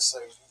 years. So,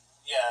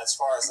 yeah, as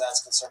far as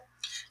that's concerned.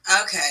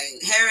 Okay,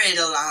 hurry it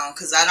along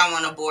because I don't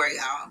want to bore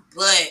y'all.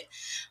 But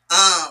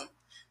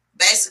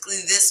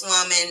basically, this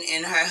woman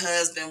and her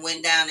husband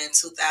went down in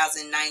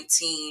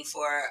 2019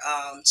 for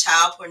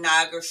child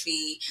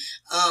pornography,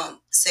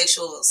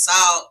 sexual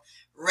assault,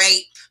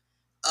 rape,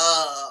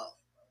 a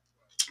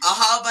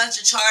whole bunch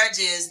of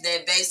charges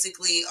that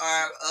basically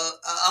are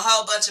a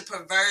whole bunch of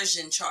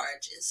perversion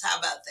charges. How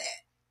about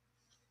that?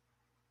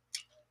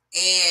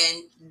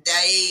 And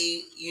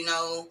they,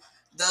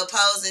 the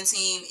opposing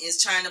team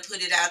is trying to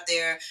put it out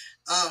there.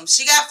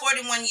 She got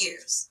 41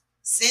 years.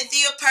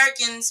 Cynthia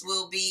Perkins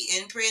will be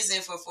in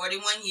prison for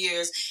 41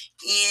 years,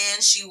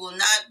 and she will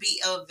not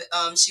be able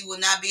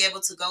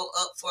to go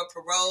up for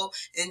parole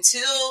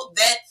until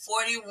that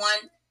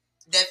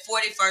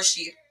 41st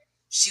year.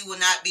 She will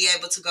not be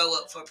able to go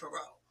up for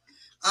parole.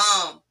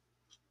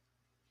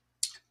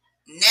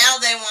 Now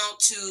they want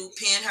to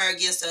pin her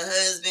against her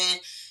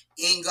husband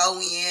and go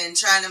in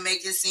trying to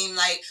make it seem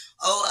like,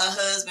 oh, her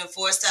husband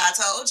forced her. I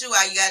told you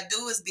all you got to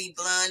do is be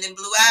blonde and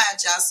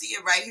blue-eyed. Y'all see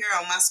it right here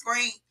on my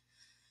screen.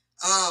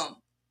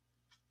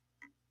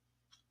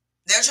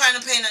 They're trying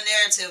to paint a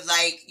narrative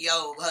like,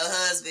 yo, her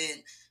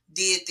husband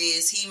did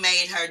this. He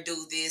made her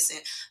do this.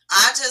 And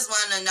I just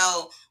want to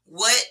know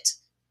what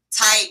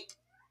type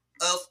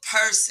of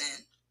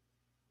person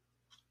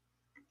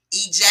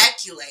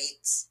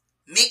ejaculates,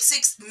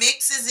 mixes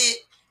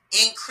it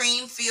in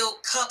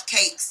cream-filled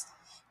cupcakes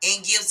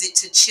and gives it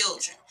to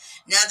children.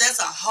 Now, that's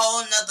a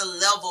whole nother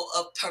level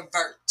of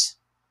pervert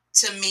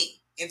to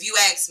me, if you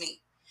ask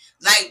me.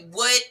 Like,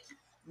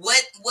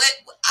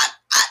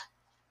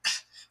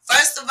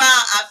 first of all,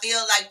 I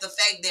feel like the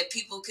fact that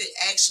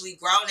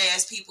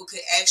grown-ass people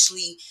could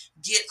actually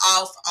get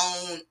off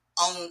on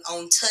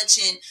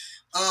touching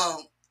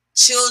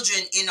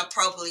children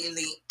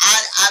inappropriately.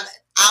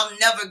 I'll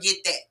never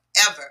get that,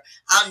 ever.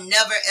 I'll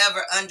never,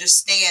 ever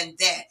understand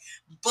that.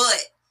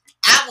 But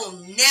I will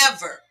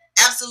never,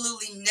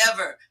 absolutely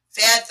never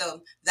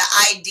fathom the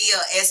idea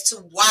as to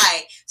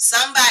why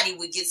somebody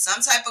would get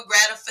some type of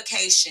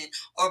gratification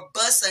or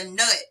bust a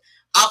nut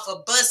off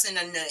of busting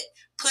a nut,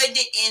 putting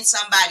it in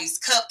somebody's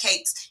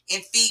cupcakes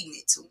and feeding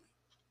it to them.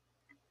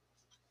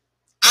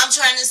 I'm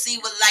trying to see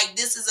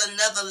this is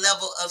another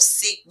level of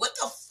sick. What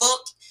the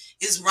fuck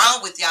is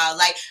wrong with y'all?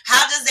 Like,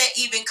 how does that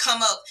even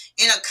come up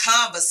in a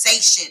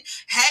conversation?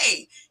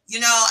 Hey,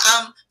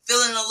 I'm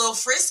feeling a little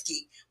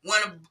frisky.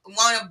 Want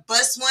to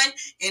bust one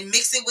and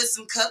mix it with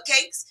some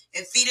cupcakes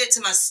and feed it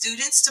to my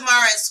students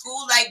tomorrow at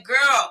school? Like,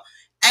 girl,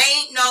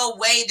 ain't no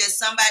way that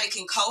somebody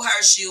can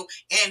coerce you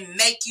and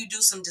make you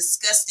do some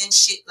disgusting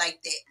shit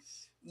like that.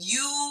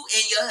 You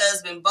and your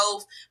husband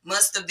both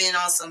must have been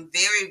on some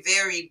very,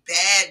 very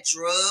bad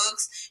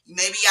drugs.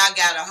 Maybe y'all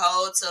got a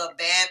hold to a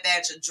bad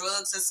batch of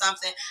drugs or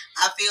something.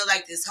 I feel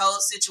like this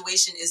whole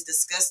situation is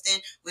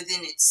disgusting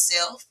within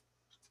itself.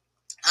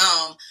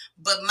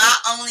 But my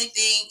only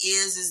thing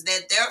is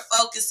that they're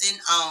focusing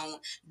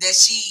on that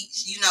she,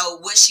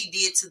 what she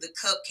did to the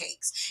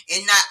cupcakes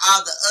and not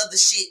all the other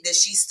shit that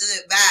she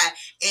stood by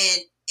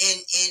and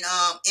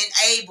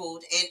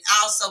enabled and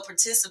also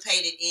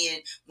participated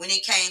in when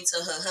it came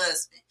to her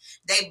husband.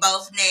 They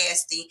both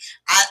nasty.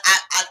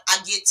 I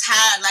get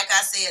tired, like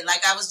I said,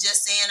 like I was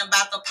just saying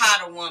about the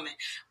Potter woman.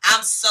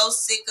 I'm so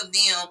sick of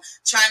them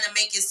trying to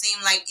make it seem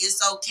like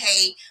it's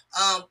okay.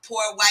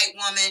 Poor white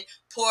woman,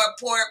 poor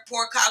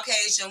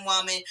Caucasian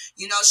woman,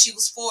 she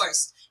was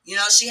forced.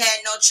 She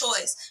had no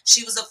choice.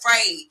 She was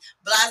afraid.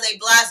 Blase.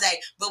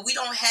 But we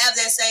don't have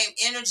that same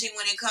energy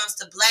when it comes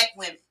to black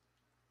women.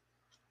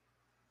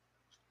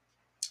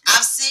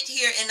 I've sit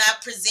here and I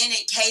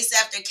presented case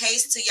after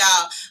case to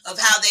y'all of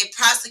how they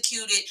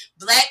prosecuted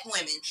black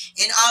women.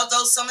 And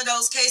although some of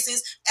those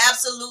cases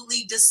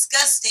absolutely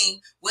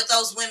disgusting what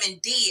those women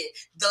did,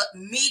 the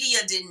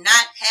media did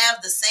not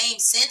have the same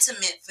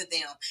sentiment for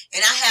them.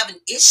 And I have an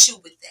issue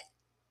with that.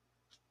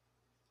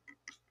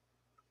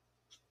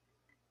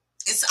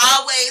 It's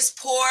always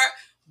poor,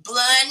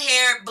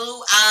 blonde-haired,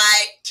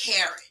 blue-eyed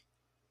Karen.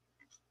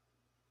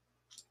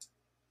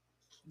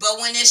 But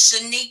when it's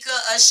Shanika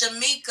or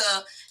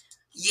Shamika,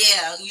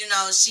 yeah,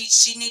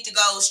 she need to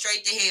go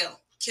straight to hell.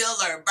 kill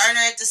her, burn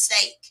her at the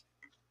stake.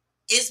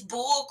 It's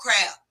bull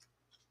crap.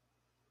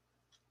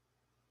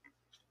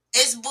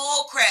 It's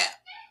bull crap.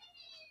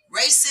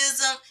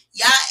 Racism,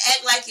 y'all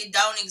act like it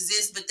don't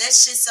exist, but that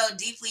shit's so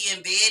deeply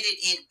embedded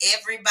in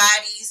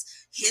everybody's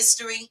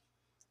history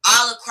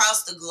all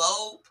across the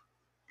globe.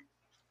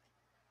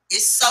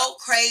 It's so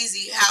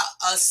crazy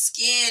how a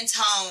skin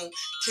tone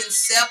can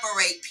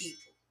separate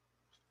people.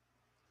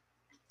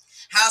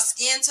 How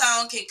skin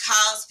tone can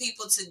cause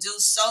people to do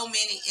so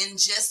many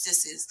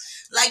injustices.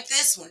 Like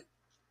this one.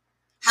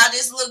 How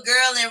this little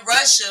girl in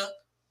Russia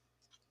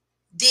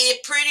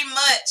did pretty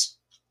much,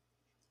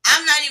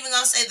 I'm not even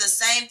going to say the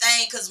same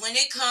thing, because when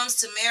it comes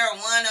to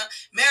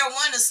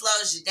marijuana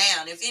slows you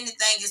down. If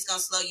anything, it's going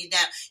to slow you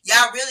down.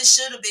 Y'all really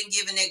should have been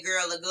giving that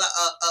girl a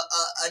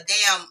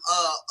damn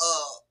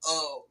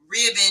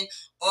ribbon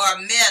or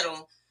a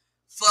medal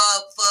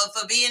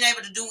for being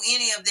able to do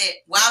any of that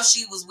while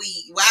she was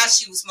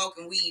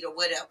smoking weed or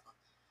whatever.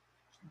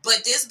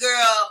 But this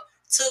girl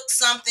took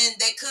something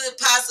that could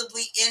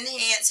possibly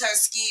enhance her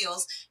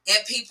skills,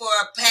 and people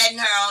are patting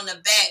her on the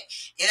back.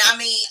 And I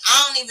mean,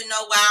 I don't even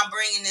know why I'm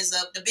bringing this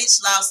up. The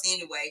bitch lost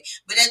anyway.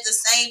 But at the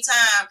same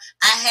time,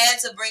 I had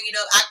to bring it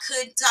up. I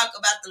couldn't talk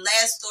about the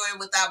last story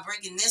without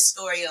bringing this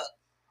story up.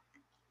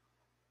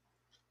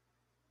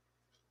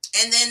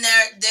 And then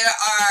there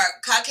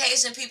are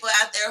Caucasian people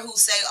out there who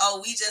say,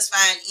 oh, we just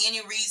find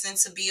any reason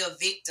to be a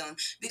victim.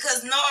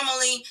 Because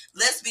normally,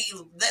 let's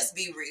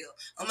be real.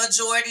 A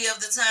majority of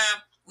the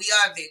time, we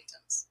are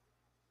victims.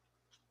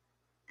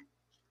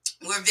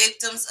 We're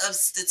victims of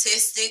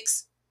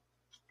statistics.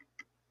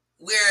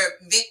 We're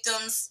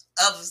victims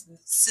of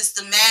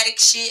systematic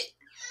shit.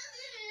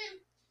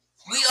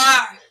 We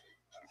are.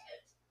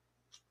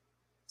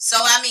 So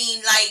I mean,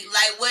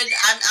 like what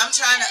I'm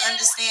trying to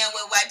understand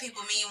what white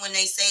people mean when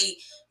they say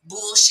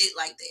bullshit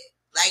like that.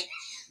 Like,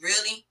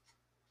 really?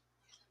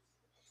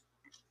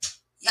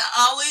 Y'all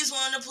always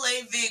want to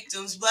play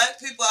victims. Black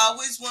people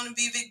always want to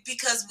be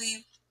because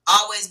we've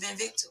always been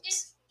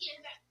victims.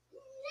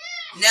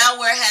 Now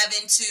we're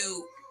having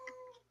to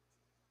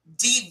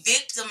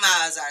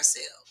de-victimize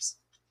ourselves.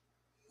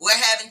 We're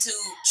having to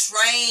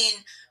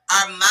train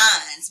our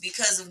minds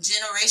because of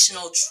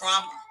generational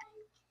trauma.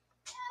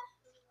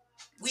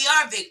 We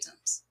are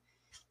victims.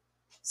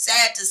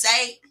 Sad to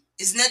say,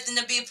 it's nothing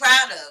to be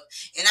proud of.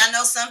 And I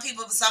know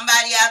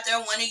somebody out there,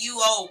 one of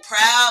you old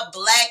proud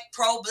black,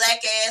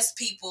 pro-black ass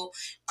people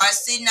are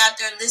sitting out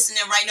there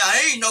listening right now.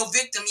 I ain't no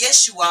victim.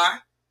 Yes, you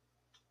are.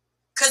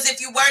 Because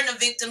if you weren't a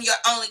victim, your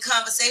only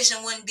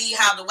conversation wouldn't be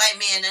how the white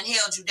man done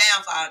held you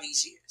down for all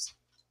these years.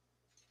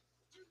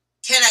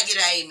 Can I get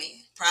an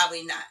amen?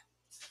 Probably not.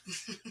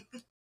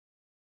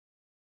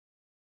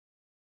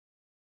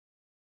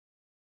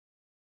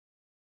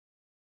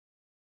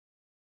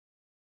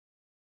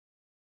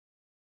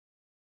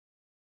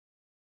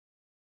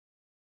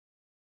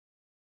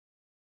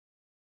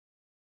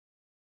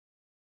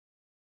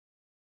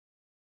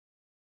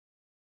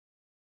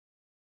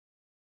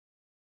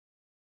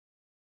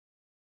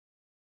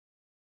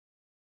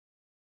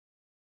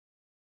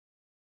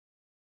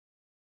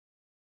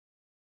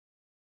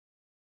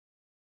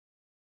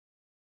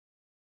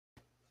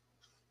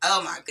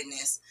 Oh my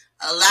goodness.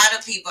 A lot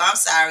of people, I'm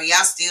sorry,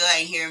 y'all still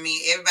ain't hearing me.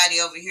 Everybody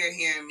over here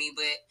hearing me,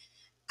 but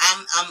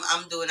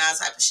I'm doing all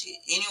type of shit.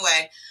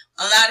 Anyway,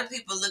 a lot of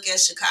people look at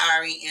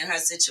Sha'Carri in her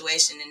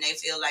situation and they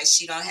feel like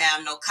she don't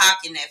have no cock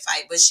in that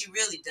fight, but she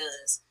really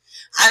does.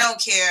 I don't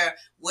care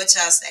what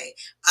y'all say.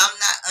 I'm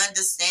not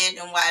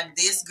understanding why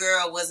this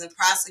girl wasn't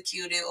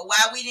prosecuted or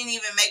why we didn't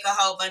even make a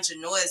whole bunch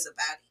of noise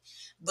about it.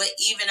 But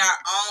even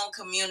our own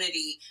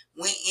community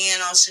went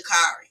in on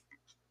Sha'Carri.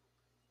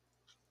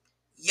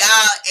 Y'all,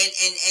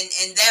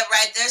 and that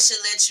right there should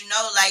let you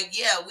know, like,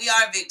 yeah, we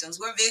are victims.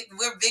 We're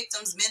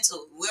victims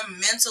we're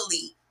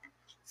mentally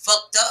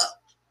fucked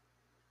up.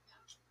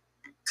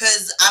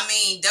 Because, I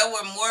mean, there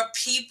were more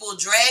people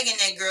dragging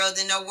that girl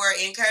than there were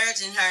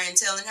encouraging her and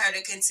telling her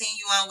to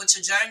continue on with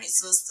your journey,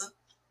 sister.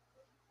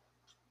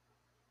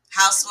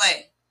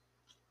 Houseway.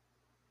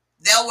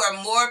 There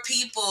were more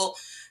people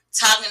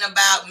talking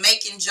about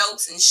making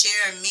jokes and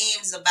sharing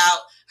memes about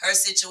her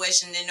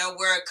situation than there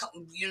were,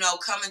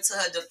 coming to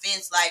her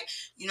defense, like,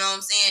 you know what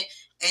I'm saying?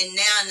 And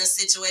now in a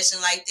situation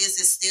like this,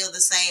 it's still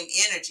the same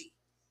energy.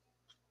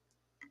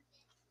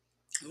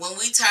 When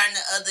we turn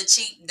the other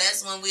cheek,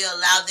 that's when we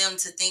allow them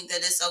to think that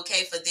it's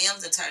okay for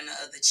them to turn the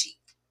other cheek.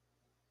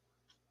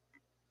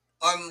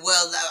 Or,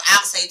 well,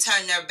 I'll say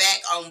turn their back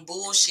on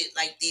bullshit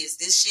like this.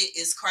 This shit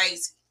is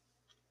crazy.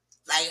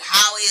 Like,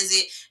 how is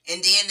it?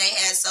 And then they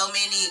had so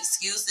many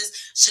excuses.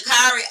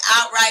 Sha'Carri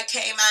outright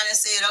came out and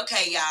said,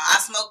 okay, y'all, I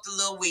smoked a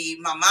little weed.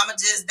 My mama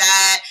just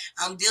died.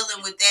 I'm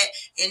dealing with that.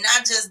 And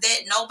not just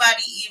that,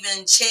 nobody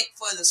even checked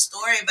for the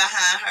story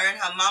behind her and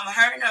her mama.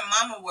 Her and her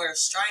mama were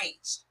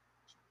estranged.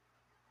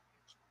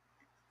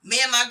 Me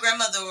and my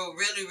grandmother were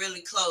really,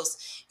 really close.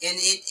 And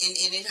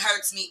it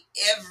hurts me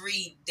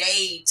every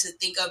day to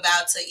think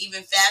about, to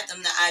even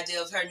fathom the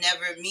idea of her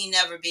never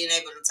being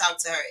able to talk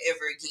to her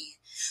ever again.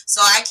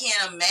 So I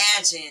can't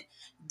imagine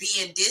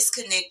being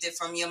disconnected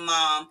from your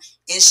mom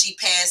and she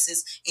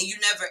passes and you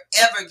never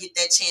ever get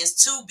that chance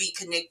to be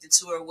connected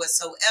to her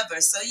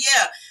whatsoever. So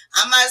yeah,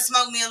 I might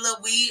smoke me a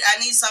little weed. I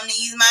need something to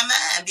ease my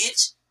mind,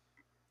 bitch.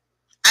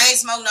 I ain't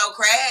smoke no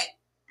crack.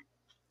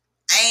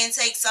 I ain't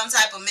take some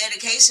type of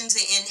medication to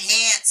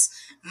enhance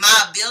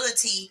my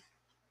ability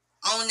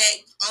on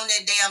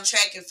that damn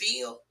track and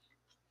field.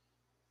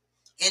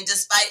 And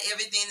despite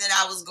everything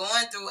that I was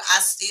going through, I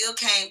still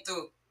came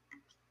through.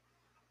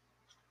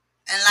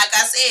 And like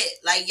I said,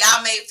 like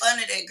y'all made fun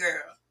of that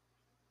girl.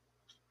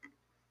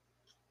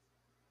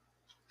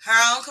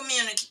 Her own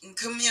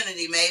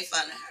community made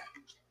fun of her.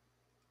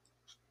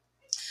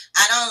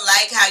 I don't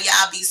like how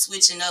y'all be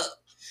switching up.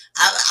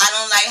 I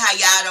don't like how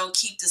y'all don't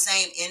keep the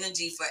same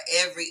energy for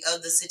every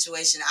other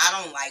situation.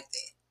 I don't like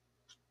that.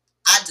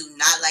 I do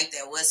not like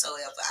that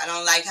whatsoever. I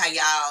don't like how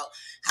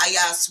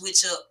y'all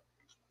switch up.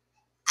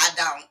 I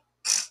don't.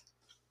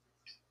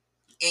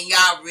 And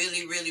y'all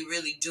really, really,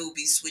 really do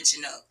be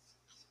switching up.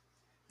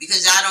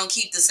 Because y'all don't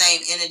keep the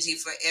same energy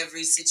for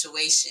every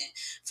situation.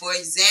 For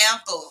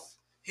example,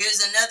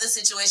 here's another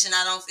situation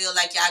I don't feel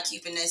like y'all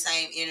keeping the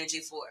same energy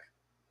for.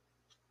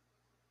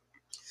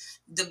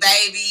 The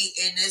baby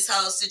in this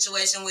whole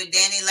situation with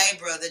Danny Lay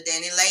brother.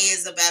 Danny Lay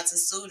is about to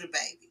sue the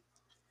baby.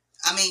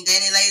 I mean,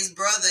 Danny Lay's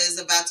brother is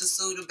about to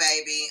sue the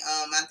baby.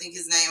 I think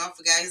his name, I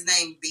forgot his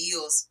name,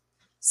 Bills.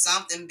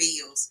 Something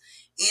Bills.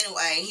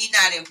 Anyway, he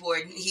not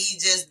important. He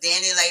just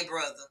Danny Lay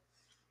brother.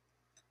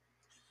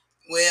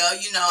 Well,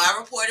 I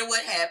reported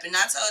what happened.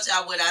 I told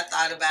y'all what I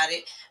thought about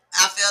it.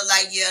 I felt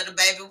like, yeah, the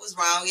baby was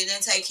wrong. It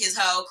didn't take his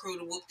whole crew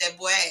to whoop that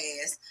boy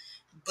ass.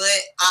 But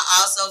I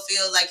also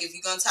feel like if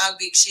you're going to talk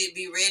big shit,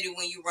 be ready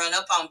when you run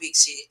up on big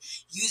shit.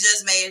 You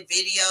just made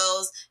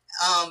videos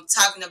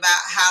talking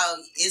about how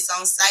it's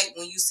on sight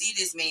when you see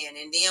this man.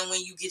 And then when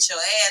you get your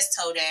ass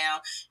towed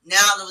down, now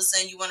all of a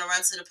sudden you want to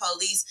run to the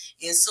police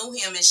and sue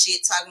him and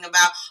shit, talking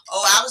about,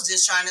 oh, I was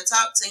just trying to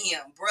talk to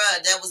him.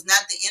 Bruh, that was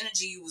not the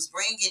energy you was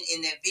bringing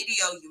in that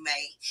video you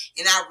made.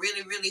 And I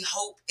really, really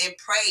hope and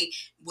pray,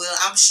 well,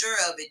 I'm sure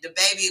of it, the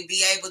baby will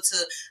be able to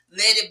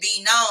let it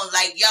be known,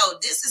 like, yo,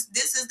 this is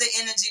the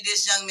energy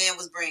this young man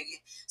was bringing.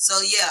 So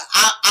yeah,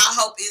 I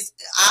hope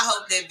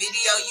that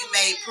video you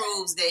made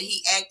proves that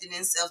he acted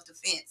in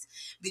self-defense.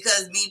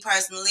 Because me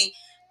personally,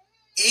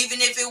 even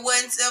if it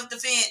wasn't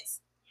self-defense,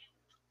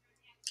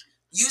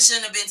 you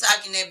shouldn't have been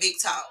talking that big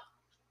talk.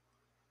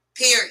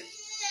 Period.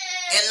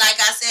 And like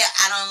I said,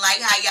 I don't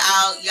like how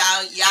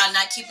y'all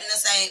not keeping the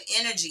same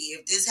energy.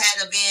 If this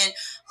had been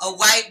a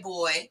white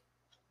boy,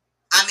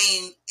 I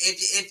mean,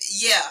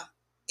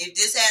 if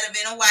this had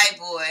been a white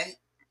boy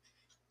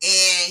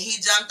and he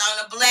jumped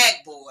on a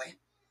black boy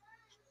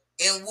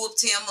and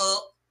whooped him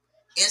up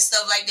and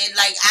stuff like that,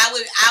 like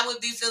I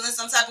would be feeling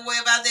some type of way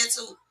about that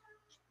too.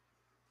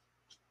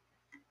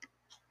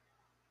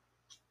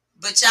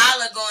 But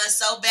y'all are going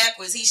so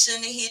backwards. He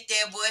shouldn't have hit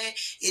that boy.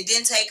 It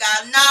didn't take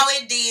out. No,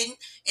 it didn't.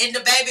 And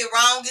the baby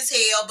wrong as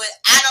hell, but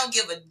I don't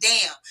give a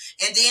damn.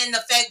 And then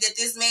the fact that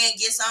this man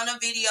gets on a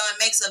video and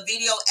makes a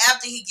video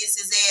after he gets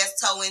his ass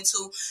towed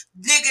into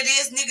nigga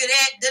this, nigga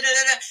that,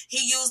 da-da-da-da.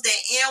 He used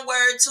that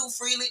N-word too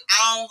freely.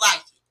 I don't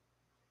like it.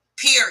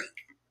 Period.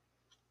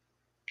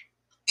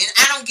 And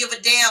I don't give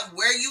a damn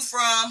where you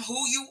from,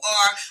 who you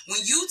are. When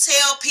you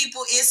tell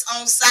people it's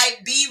on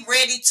site, be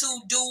ready to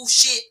do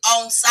shit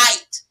on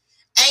site.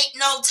 Ain't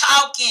no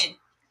talking.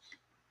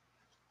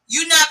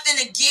 You not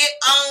finna get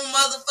on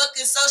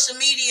motherfucking social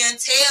media and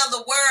tell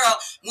the world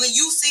when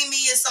you see me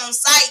it's on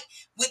site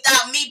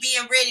without me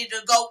being ready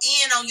to go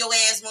in on your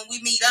ass when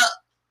we meet up.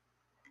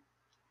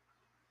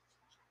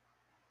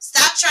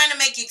 Stop trying to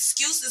make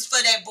excuses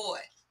for that boy.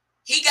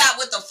 He got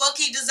what the fuck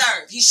he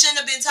deserved. He shouldn't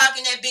have been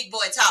talking that big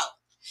boy talk.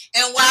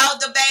 And while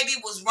the baby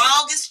was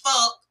wrong as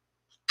fuck,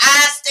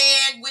 I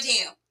stand with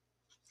him.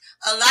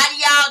 A lot of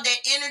y'all, that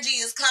energy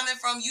is coming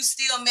from you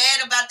still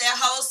mad about that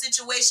whole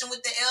situation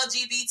with the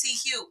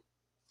LGBTQ.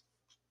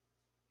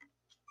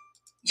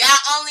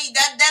 Y'all only,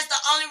 that's the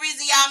only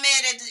reason y'all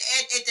mad at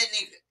the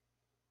nigga.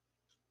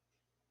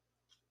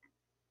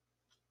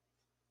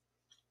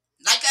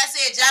 Like I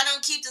said, y'all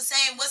don't keep the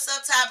same, what's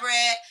up, Ty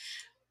Brad?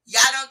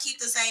 Y'all don't keep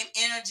the same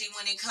energy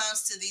when it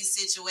comes to these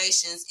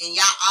situations. And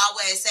y'all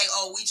always say,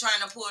 oh, we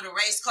trying to pull the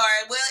race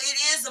card. Well, it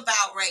is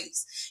about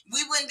race.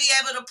 We wouldn't be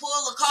able to pull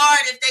a card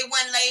if they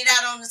weren't laid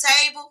out on the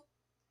table.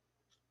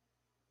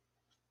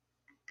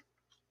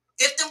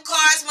 If them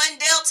cards weren't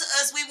dealt to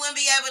us, we wouldn't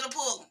be able to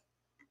pull them.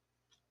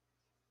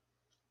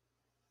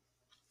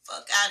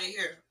 Fuck out of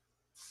here.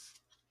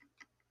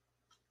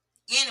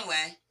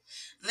 Anyway,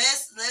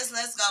 let's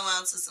go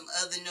on to some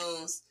other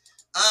news.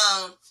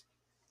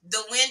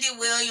 The Wendy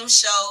Williams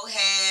show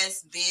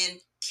has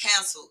been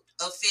canceled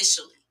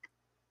officially.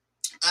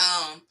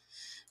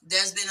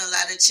 There's been a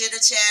lot of chitter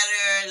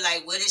chatter,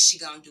 like what is she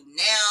gonna do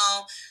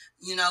now?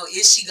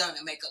 Is she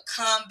gonna make a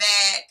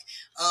comeback?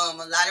 A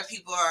lot of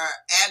people are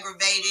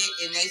aggravated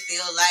and they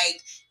feel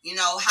like,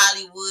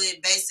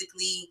 Hollywood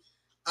basically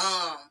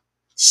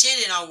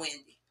shitted on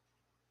Wendy.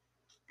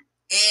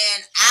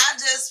 And I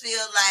just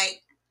feel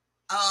like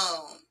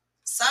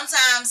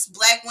sometimes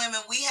Black women,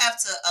 we have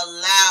to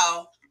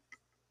allow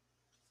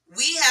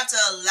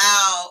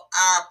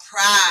our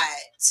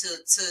pride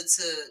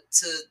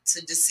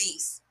to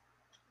decease.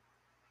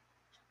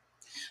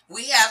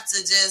 We have to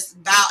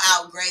just bow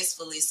out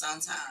gracefully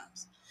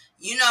sometimes.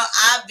 You know,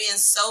 I've been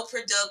so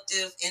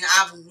productive and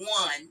I've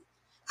won.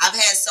 I've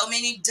had so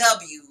many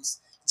W's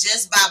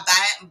just by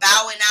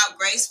bowing out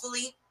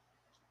gracefully.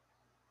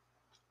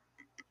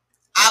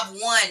 I've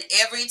won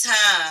every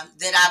time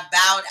that I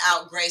bowed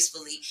out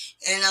gracefully.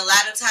 And a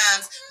lot of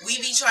times we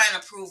be trying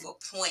to prove a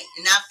point.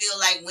 And I feel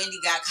like Wendy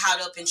got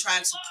caught up in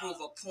trying to prove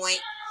a point.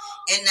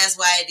 And that's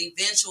why it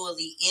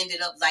eventually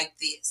ended up like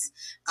this.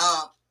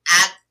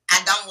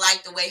 I don't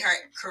like the way her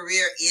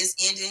career is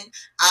ending.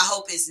 I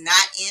hope it's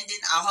not ending.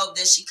 I hope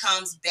that she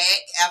comes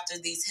back after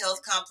these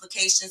health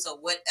complications or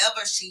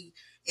whatever she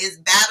is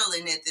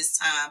battling at this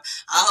time.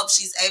 I hope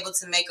she's able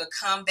to make a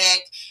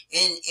comeback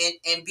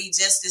and be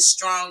just as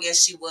strong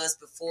as she was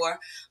before.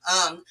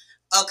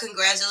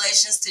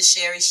 Congratulations to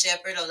Sherry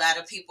Shepherd. A lot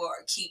of people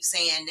keep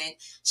saying that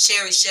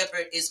Sherry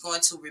Shepherd is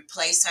going to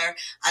replace her.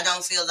 I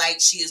don't feel like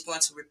she is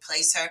going to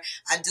replace her.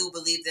 I do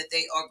believe that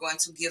they are going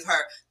to give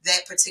her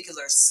that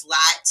particular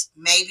slot,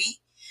 maybe.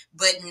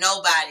 But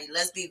nobody,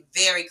 let's be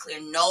very clear,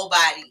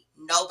 nobody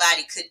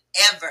could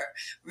ever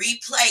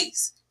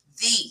replace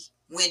the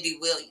Wendy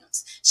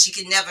Williams. She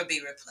could never be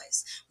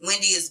replaced.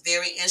 Wendy is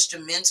very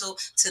instrumental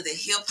to the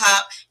hip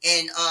hop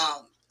and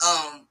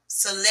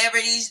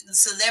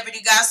celebrity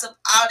gossip,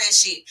 all that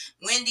shit.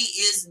 Wendy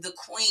is the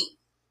queen.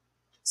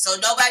 So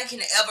nobody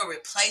can ever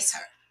replace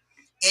her.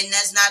 And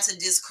that's not to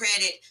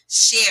discredit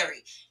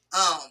Sherry.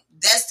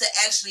 That's to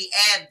actually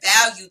add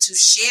value to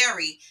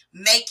Sherry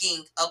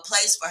making a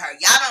place for her.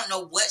 Y'all don't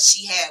know what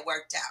she had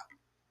worked out.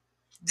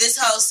 This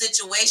whole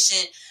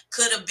situation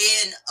could have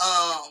been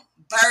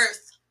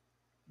birthed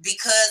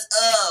because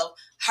of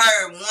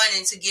her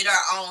wanting to get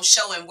her own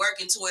show and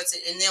working towards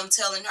it, and them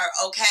telling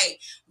her, okay,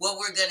 what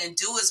we're going to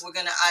do is we're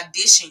going to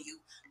audition you.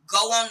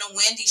 Go on the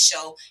Wendy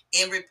show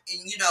and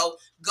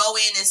go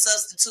in and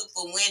substitute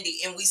for Wendy,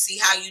 and we see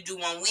how you do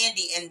on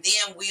Wendy, and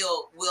then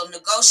we'll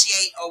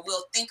negotiate or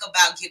we'll think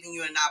about giving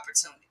you an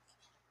opportunity.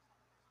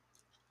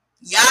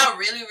 Y'all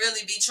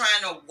really be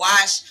trying to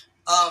wash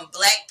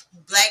black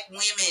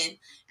women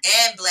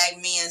and Black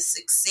men's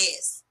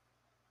success.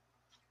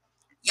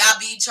 Y'all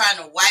be trying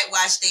to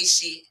whitewash they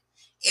shit.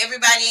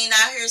 Everybody ain't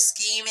out here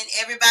scheming.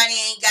 Everybody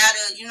ain't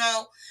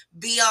gotta,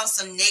 be on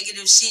some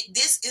negative shit.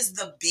 This is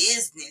the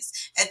business.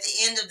 At the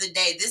end of the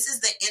day, this is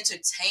the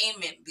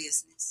entertainment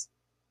business.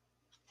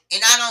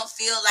 And I don't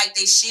feel like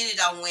they shitted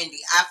on Wendy.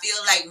 I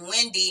feel like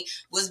Wendy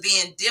was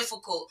being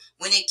difficult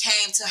when it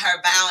came to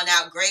her bowing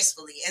out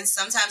gracefully. And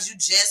sometimes you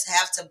just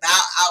have to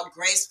bow out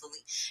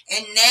gracefully.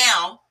 And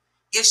now,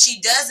 if she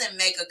doesn't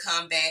make a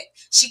comeback,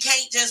 she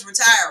can't just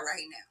retire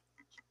right now.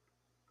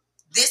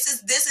 This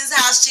is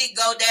how shit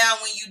go down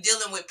when you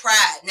dealing with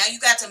pride. Now you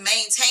got to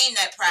maintain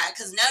that pride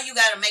because now you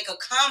got to make a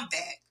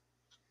comeback.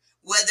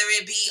 Whether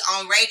it be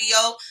on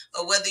radio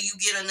or whether you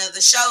get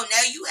another show,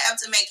 now you have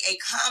to make a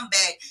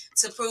comeback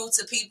to prove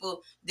to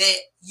people that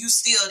you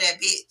still that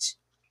bitch.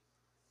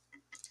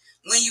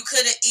 When you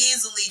could have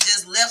easily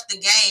just left the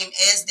game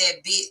as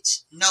that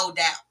bitch, no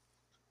doubt.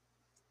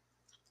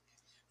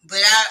 But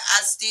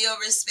I still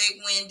respect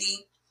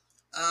Wendy.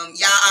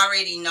 Y'all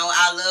already know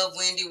I love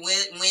Wendy.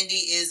 Wendy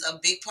is a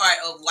big part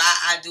of why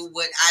I do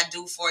what I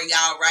do for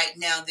y'all right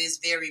now this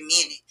very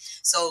minute.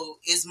 So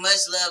it's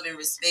much love and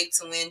respect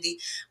to Wendy.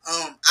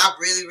 I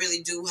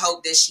really do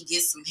hope that she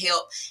gets some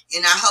help,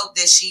 and I hope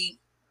that she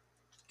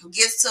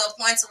gets to a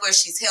point to where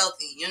she's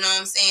healthy. You know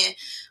what I'm saying?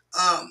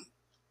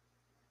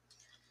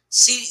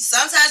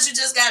 Sometimes you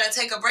just gotta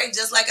take a break,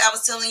 just like I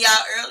was telling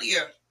y'all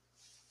earlier.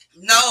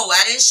 No,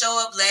 I didn't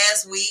show up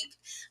last week.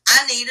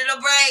 I needed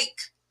a break.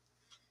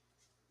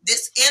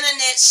 This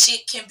internet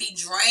shit can be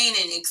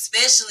draining,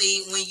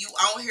 especially when you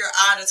on here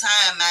all the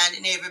time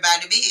minding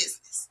everybody's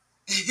business.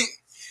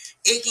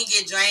 It can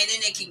get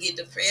draining. It can get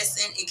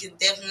depressing. It can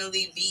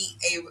definitely be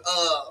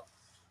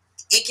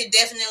it can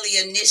definitely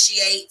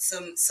initiate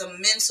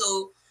some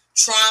mental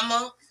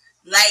trauma.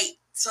 Like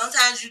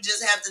sometimes you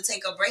just have to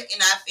take a break,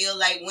 and I feel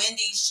like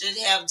Wendy should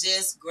have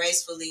just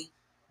gracefully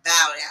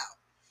bowed out,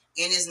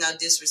 and it's no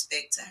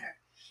disrespect to her.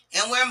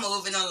 And we're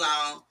moving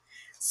along.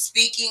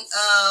 Speaking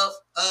of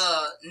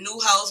new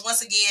hosts,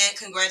 once again,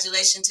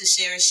 congratulations to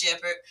Sherry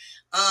Shepherd.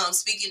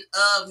 Speaking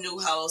of new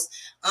hosts,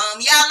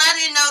 y'all, I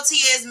didn't know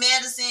T.S.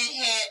 Madison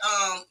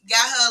had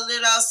got her a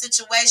little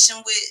situation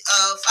with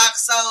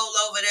Fox Soul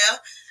over there.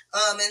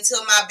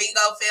 Until my big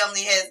old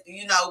family has,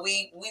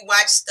 we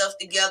watch stuff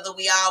together.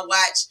 We all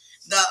watch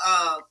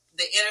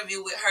the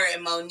interview with her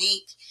and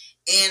Monique,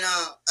 and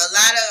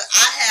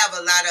I have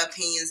a lot of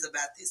opinions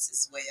about this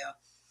as well.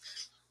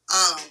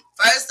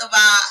 First of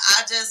all,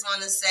 I just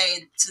want to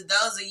say to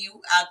those of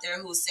you out there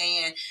who's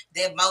saying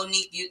that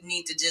Monique, you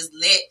need to just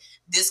let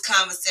this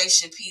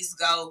conversation piece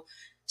go.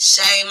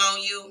 Shame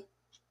on you.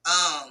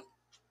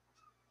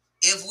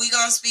 If we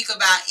gonna speak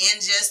about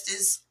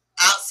injustice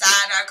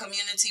outside our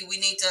community, we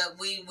need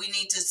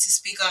to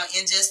speak on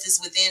injustice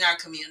within our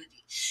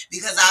community,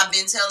 because I've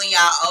been telling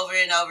y'all over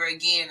and over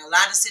again, a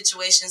lot of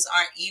situations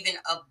aren't even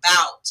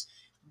about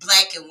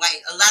black and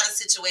white. A lot of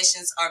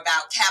situations are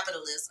about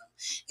capitalism,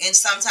 and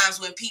sometimes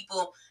when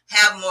people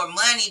have more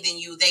money than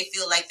you, they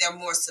feel like they're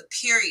more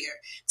superior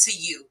to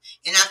you.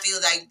 And I feel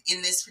like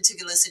in this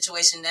particular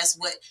situation, that's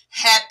what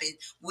happened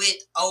with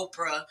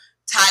Oprah,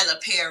 Tyler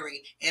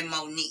Perry, and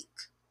Monique.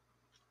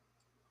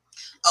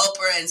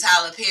 Oprah and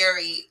Tyler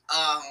Perry,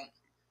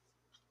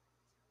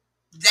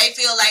 they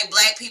feel like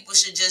black people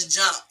should just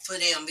jump for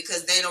them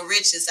because they're the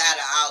richest out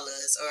of all of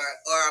us,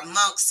 or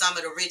amongst some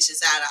of the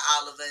richest out of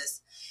all of us.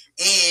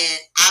 And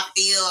I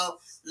feel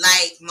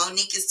like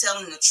Monique is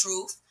telling the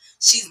truth.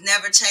 She's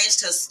never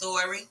changed her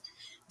story.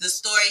 The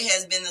story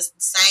has been the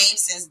same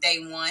since day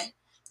one.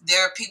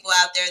 There are people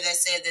out there that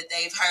said that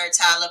they've heard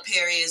Tyler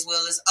Perry as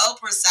well as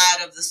Oprah's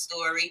side of the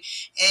story.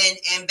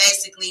 And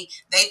basically,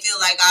 they feel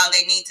like all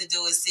they need to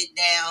do is sit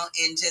down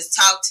and just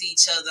talk to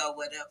each other or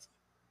whatever.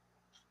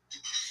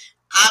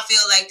 I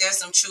feel like there's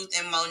some truth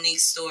in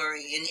Monique's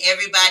story. And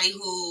everybody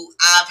who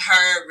I've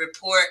heard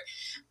report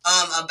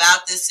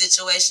about this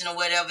situation or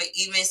whatever,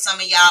 even some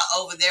of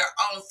y'all over there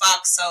on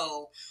Fox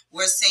Soul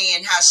were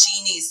saying how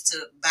she needs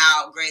to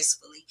bow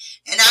gracefully.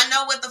 And I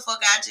know what the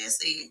fuck I just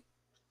said.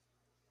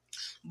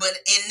 But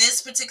in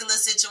this particular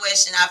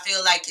situation, I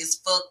feel like it's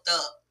fucked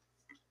up.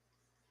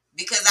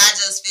 Because I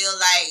just feel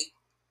like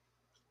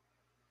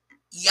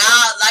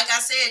y'all, like I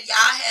said, y'all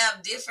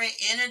have different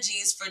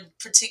energies for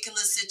particular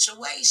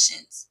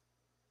situations.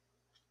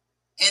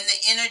 And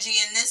the energy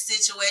in this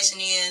situation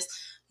is,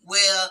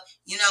 well,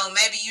 you know,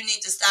 maybe you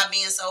need to stop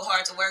being so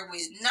hard to work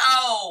with.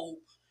 No.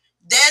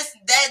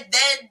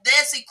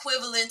 That's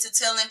equivalent to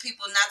telling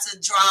people not to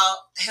draw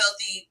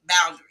healthy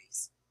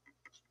boundaries.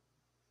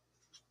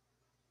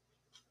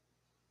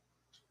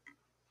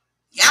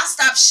 Y'all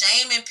stop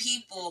shaming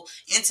people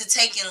into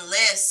taking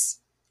less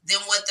than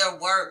what they're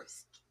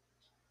worth.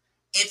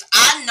 If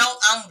I know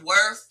I'm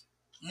worth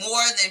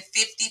more than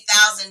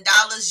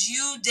 $50,000,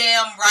 you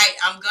damn right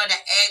I'm going to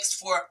ask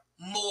for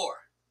more.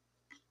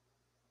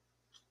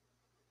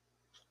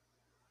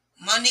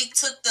 Monique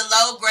took the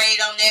low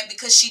grade on that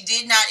because she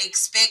did not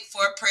expect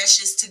for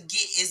Precious to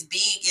get as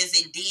big as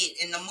it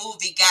did. And the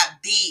movie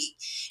got big.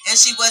 And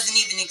she wasn't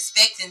even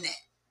expecting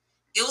that.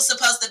 It was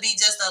supposed to be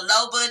just a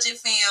low budget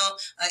film,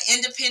 an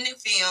independent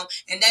film,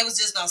 and they was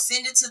just going to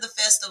send it to the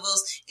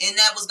festivals, and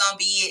that was going to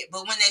be it.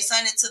 But when they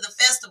sent it to the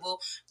festival,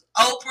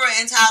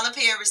 Oprah and Tyler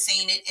Perry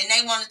seen it, and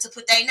they wanted to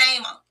put their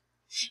name on it.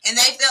 And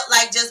they felt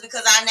like just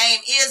because our name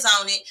is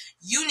on it,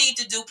 you need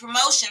to do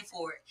promotion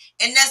for it.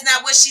 And that's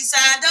not what she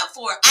signed up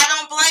for. I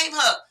don't blame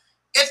her.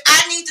 If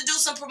I need to do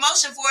some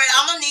promotion for it,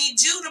 I'm going to need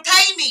you to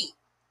pay me.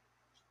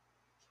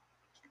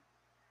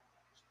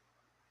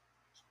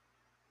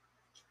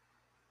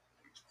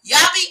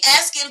 Y'all be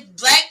asking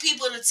black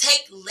people to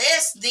take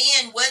less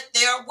than what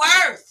they're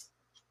worth.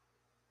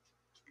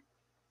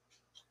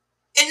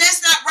 And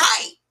that's not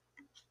right.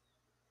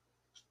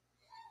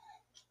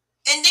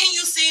 And then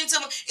you seem to,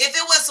 if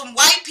it was some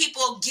white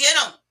people, get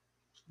them.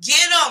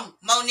 Get them,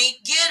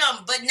 Monique, get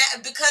them. But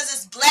not, because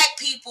it's black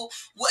people,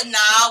 what?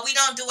 Nah, we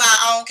don't do our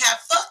own kind.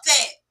 Fuck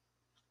that.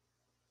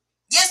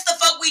 Yes, the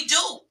fuck we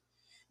do.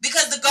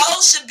 Because the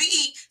goal should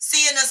be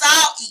seeing us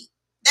all eat.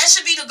 That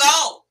should be the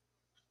goal.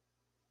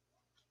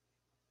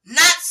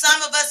 Not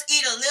some of us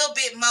eat a little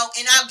bit more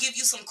and I'll give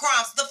you some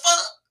crumbs. The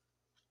fuck?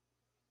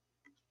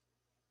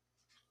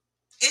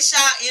 It's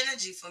y'all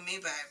energy for me,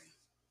 baby.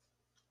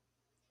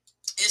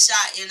 It's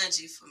y'all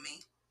energy for me.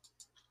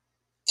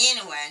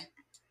 Anyway,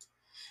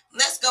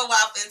 let's go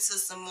off into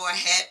some more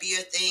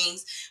happier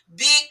things.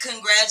 Big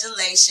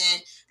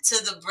congratulations to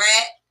the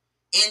Brat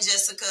and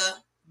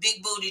Jessica,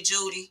 Big Booty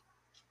Judy,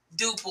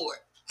 Duport.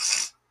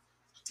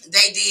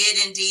 They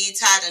did indeed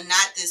tie the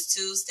knot this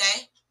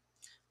Tuesday.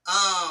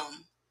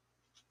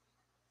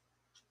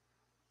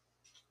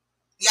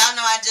 Y'all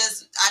know I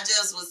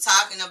just was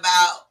talking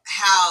about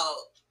how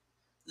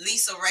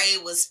Lisa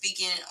Ray was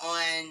speaking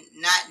on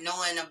not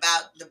knowing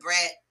about the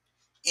Brat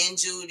and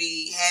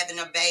Judy having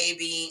a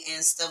baby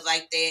and stuff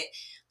like that.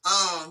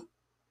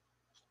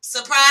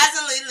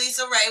 Surprisingly,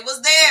 Lisa Ray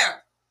was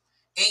there.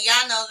 And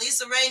y'all know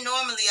Lisa Ray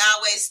normally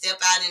always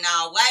step out in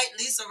all white.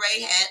 Lisa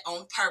Ray had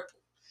on purple.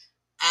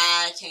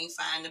 I can't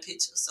find the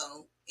picture,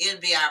 so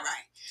it'll be all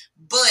right.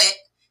 But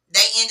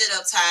they ended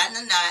up tying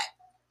the knot.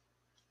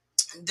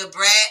 The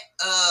Brat,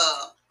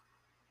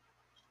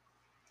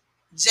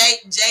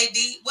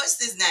 JD,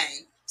 what's his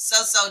name?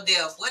 So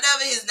Deaf,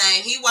 whatever his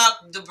name, he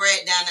walked the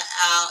Brat down the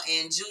aisle,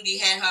 and Judy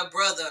had her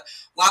brother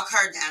walk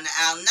her down the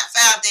aisle. And I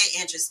found that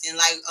interesting.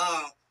 Like,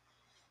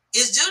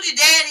 is Judy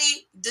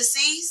daddy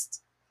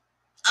deceased?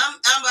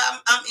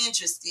 I'm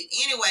interested.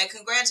 Anyway,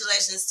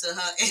 congratulations to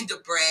her and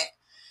the Brat.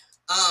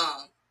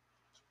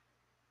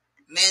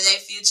 May their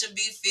future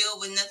be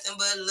filled with nothing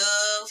but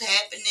love,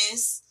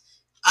 happiness,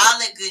 all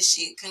that good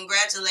shit.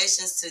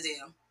 Congratulations to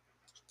them.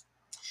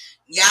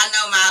 Y'all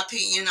know my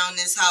opinion on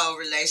this whole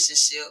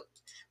relationship.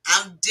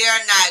 I'm dare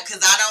not,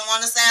 because I don't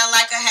want to sound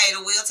like a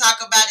hater. We'll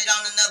talk about it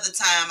on another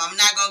time. I'm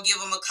not going to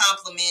give them a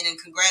compliment and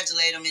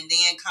congratulate them and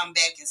then come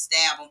back and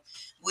stab them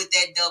with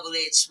that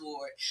double-edged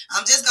sword.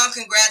 I'm just going to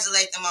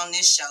congratulate them on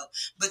this show.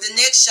 But the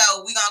next show,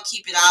 we're going to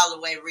keep it all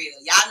the way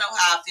real. Y'all know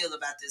how I feel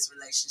about this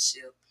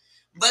relationship.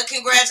 But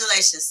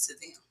congratulations to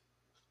them.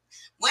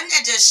 Wasn't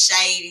that just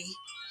shady?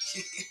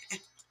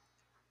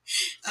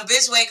 A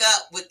bitch wake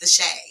up with the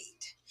shade.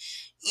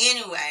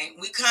 Anyway,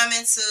 we come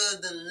into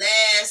the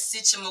last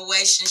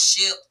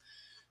situationship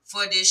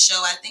for this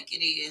show. I think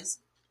it is.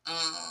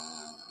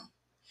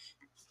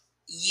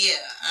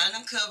 Yeah, I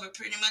done covered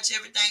pretty much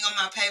everything on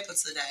my paper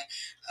today,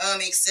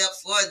 except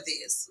for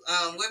this.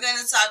 We're going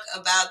to talk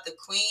about the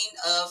Queen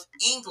of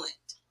England.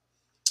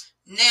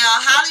 Now,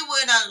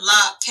 Hollywood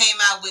Unlocked came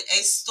out with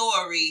a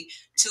story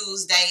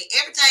Tuesday.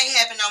 Everything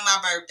happened on my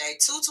birthday.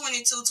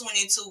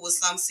 2/22/22 was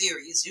some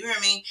serious. You hear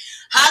me?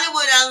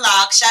 Hollywood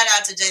Unlocked, shout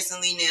out to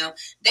Jason Lee now.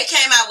 They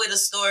came out with a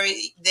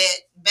story that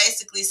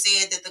basically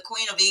said that the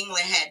Queen of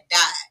England had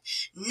died.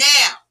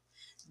 Now,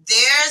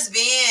 there's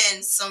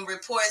been some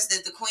reports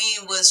that the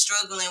Queen was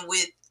struggling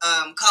with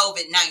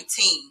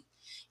COVID-19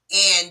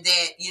 and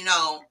that,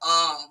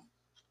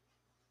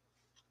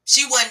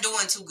 she wasn't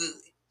doing too good.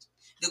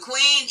 The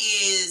Queen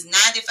is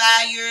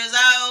 95 years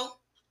old.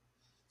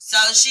 So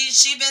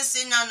she been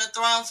sitting on the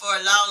throne for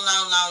a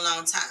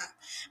long time.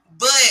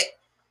 But,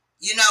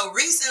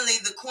 recently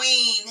the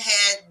Queen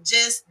had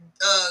just,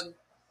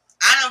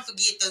 I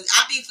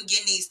be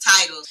forgetting these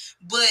titles,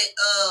 but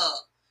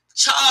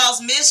Charles'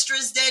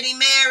 mistress that he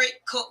married,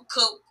 what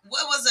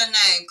was her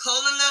name?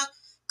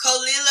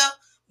 Colilla,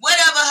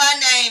 whatever her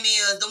name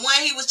is, the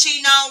one he was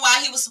cheating on while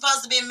he was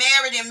supposed to be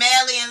married and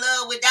madly in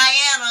love with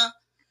Diana.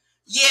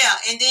 Yeah,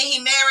 and then he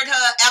married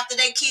her after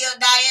they killed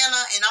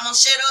Diana, and I'm going to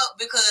shut up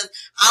because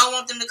I don't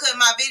want them to cut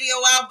my video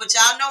off, but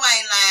y'all know I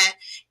ain't lying.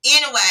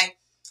 Anyway,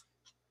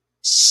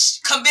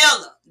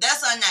 Camilla,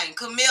 that's her name,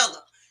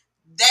 Camilla.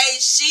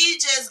 She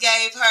just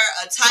gave her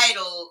a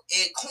title,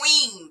 and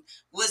Queen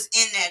was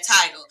in that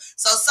title.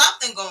 So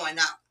something going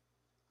on.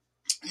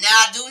 Now,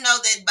 I do know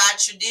that by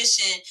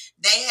tradition,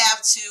 they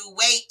have to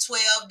wait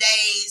 12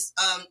 days.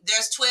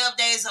 There's 12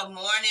 days of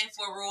mourning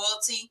for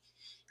royalty.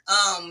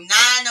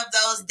 9 of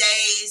those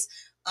days,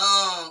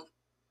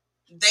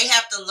 they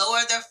have to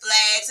lower their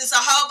flags. It's a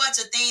whole bunch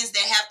of things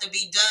that have to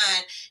be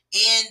done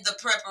in the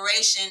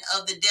preparation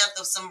of the death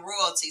of some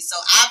royalty. So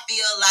I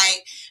feel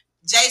like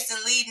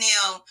Jason Lee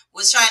now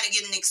was trying to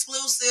get an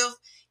exclusive,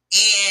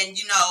 and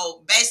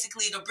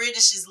basically the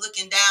British is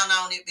looking down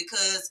on it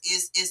because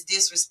it's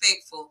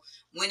disrespectful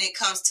when it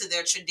comes to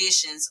their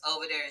traditions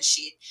over there and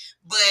shit.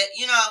 But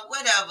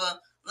whatever.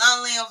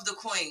 Long live the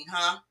Queen,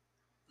 huh?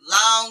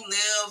 Long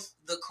live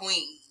the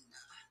Queen.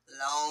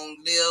 Long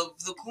live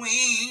the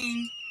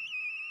Queen.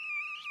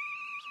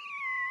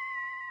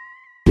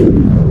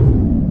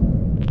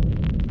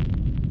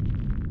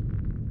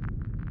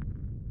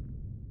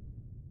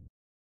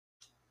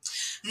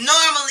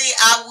 Normally,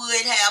 I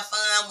would have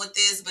fun with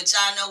this, but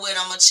y'all know what?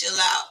 I'm going to chill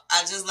out.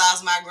 I just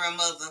lost my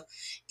grandmother,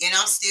 and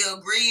I'm still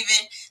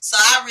grieving. So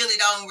I really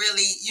don't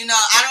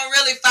I don't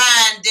really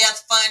find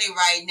death funny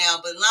right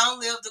now, but long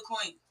live the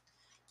Queen.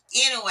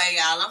 Anyway,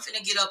 y'all, I'm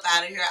finna get up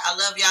out of here. I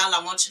love y'all.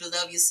 I want you to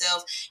love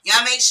yourself.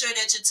 Y'all make sure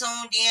that you're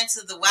tuned in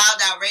to the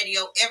Wild Out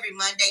Radio every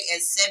Monday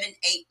at 7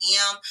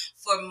 a.m.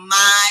 for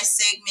my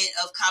segment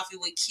of Coffee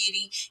with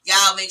Kiddy.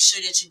 Y'all make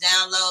sure that you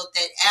download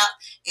that app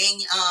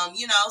and,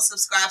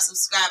 subscribe.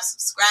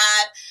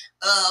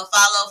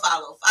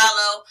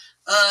 Follow.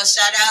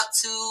 Shout out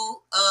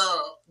to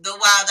the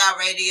Wild Out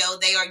Radio.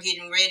 They are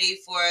getting ready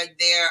for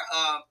their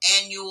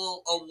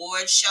annual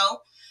award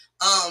show.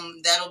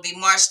 That'll be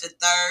March the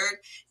 3rd.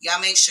 Y'all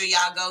make sure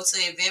y'all go to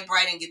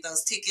Eventbrite and get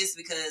those tickets,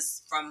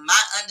 because from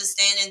my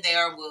understanding,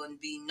 there will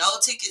be no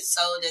tickets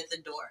sold at the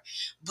door.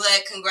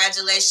 But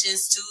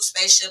congratulations to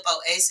Spaceship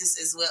Oasis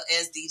as well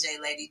as DJ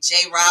Lady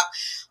J Rock.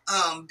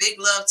 Big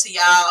love to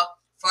y'all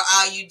for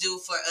all you do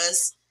for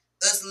us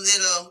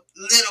little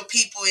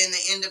people in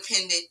the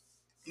independent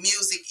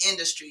music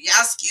industry.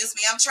 Y'all excuse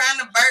me, I'm trying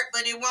to burp,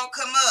 but it won't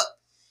come up.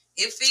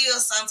 It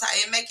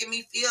making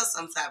me feel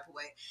some type of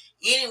way.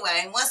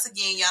 Anyway, once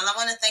again, y'all, I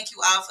want to thank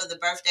you all for the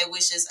birthday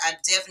wishes. I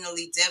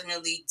definitely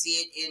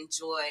did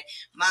enjoy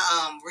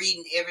my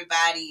reading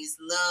everybody's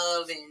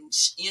love, and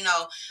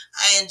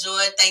I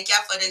enjoyed. Thank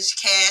y'all for the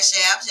cash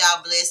apps.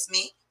 Y'all bless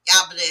me.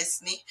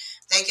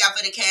 Thank y'all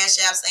for the cash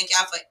apps. Thank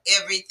y'all for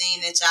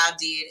everything that y'all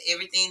did.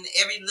 Every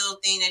little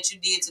thing that you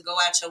did to go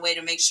out your way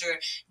to make sure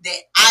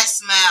that I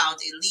smiled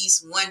at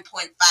least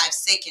 1.5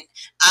 seconds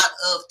out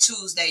of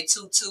Tuesday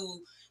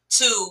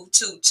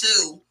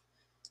 2/2/22.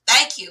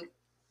 Thank you.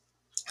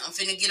 I'm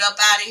finna get up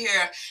out of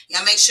here.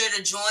 Y'all make sure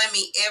to join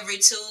me every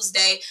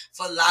Tuesday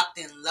for Locked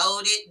and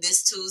Loaded.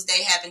 This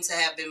Tuesday happened to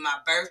have been my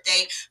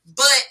birthday,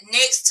 but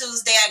next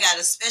Tuesday I got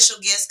a special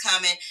guest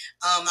coming.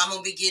 I'm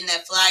gonna be getting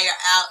that flyer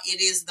out. It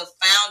is the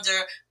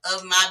founder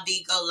of my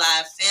Be Go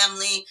Live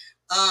family.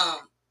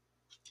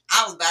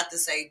 I was about to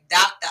say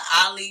Dr.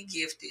 Ali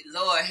Gifted.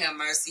 Lord have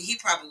mercy. He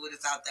probably would have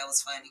thought that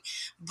was funny.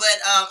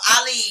 But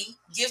Ali,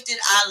 Gifted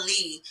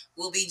Ali,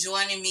 will be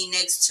joining me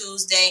next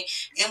Tuesday.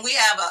 And we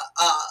have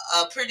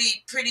a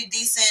pretty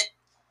decent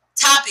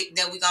topic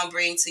that we're going to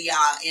bring to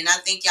y'all. And I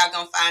think y'all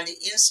going to find it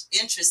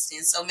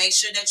interesting. So make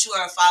sure that you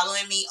are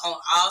following me on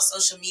all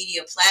social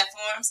media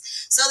platforms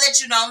so that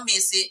you don't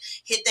miss it.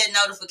 Hit that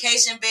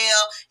notification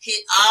bell.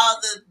 Hit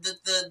all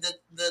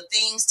the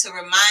things to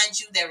remind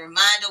you, that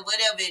reminder,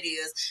 whatever it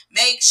is.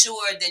 Make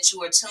sure that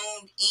you are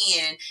tuned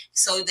in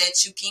so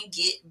that you can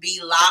be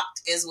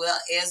locked as well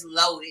as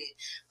loaded.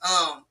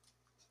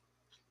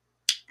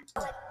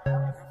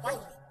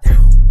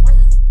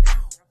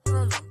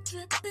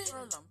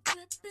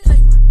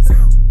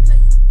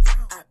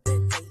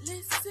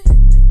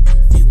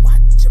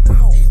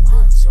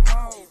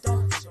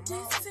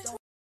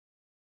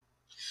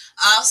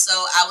 Also,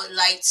 I would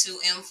like to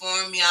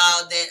inform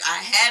y'all that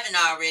I haven't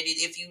already.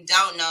 If you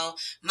don't know,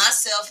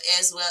 myself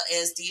as well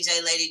as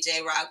DJ Lady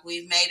J Rock,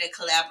 we've made a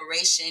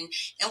collaboration,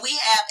 and we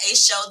have a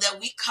show that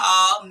we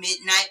call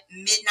Midnight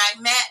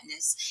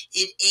Madness.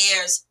 It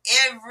airs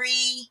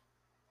every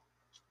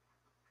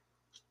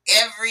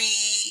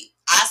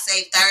I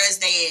say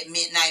Thursday at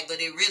midnight,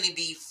 but it really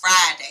be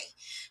Friday.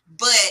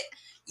 But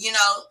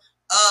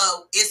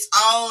it's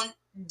on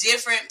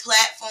different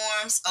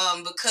platforms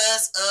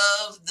because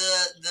of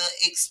the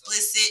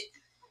explicit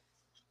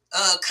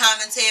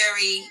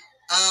commentary.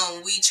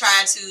 We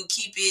try to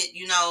keep it,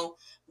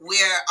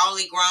 where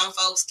only grown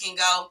folks can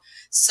go.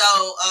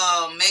 So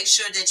make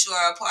sure that you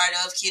are a part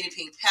of Kitty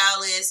Pink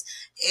Palace,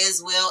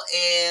 as well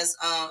as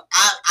I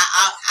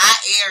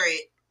air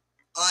it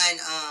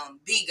on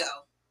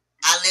Bigo.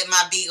 I let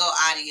my Bigo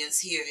audience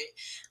hear it.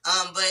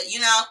 But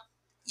y'all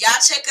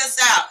check us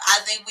out. I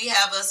think we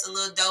have us a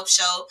little dope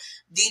show.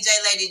 DJ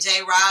Lady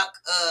J Rock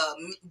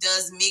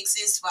does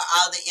mixes for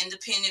all the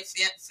independent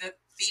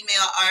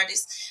female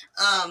artists.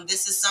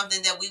 This is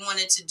something that we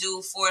wanted to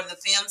do for the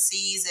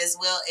femcees as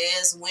well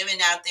as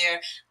women out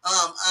there,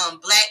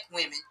 black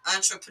women,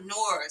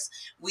 entrepreneurs.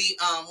 We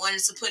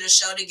wanted to put a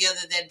show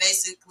together that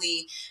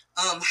basically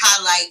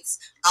highlights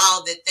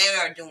all that they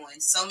are doing.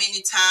 So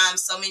many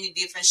times, so many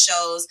different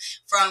shows,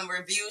 from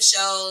review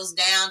shows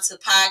down to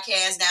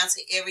podcasts, down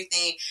to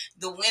everything.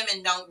 The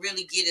women don't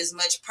really get as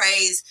much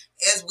praise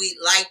as we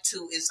like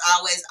to. It's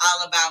always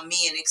all about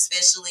men,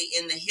 especially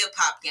in the hip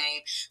hop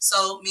game.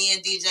 So me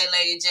and DJ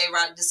Lady J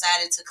Rock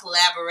decided to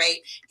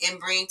collaborate and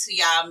bring to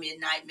y'all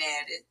Midnight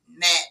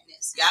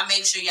Madness. Y'all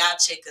make sure y'all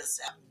check us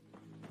out.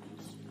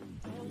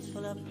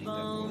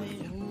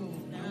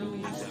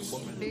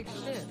 Big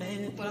shit.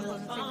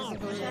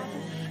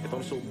 If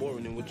I'm so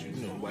boring, then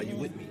why you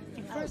with me?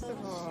 First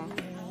of all,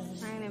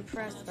 I ain't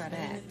impressed by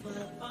that.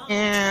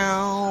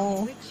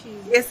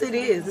 Yes, it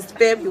is. It's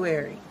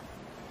February.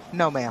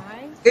 No, ma'am.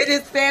 It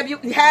is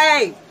February.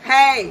 Hey,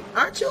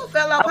 aren't you a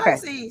fellow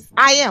Pisces?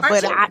 I am,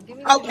 but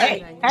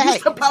okay. You're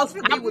supposed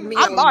to be with me.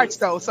 I'm March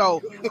though,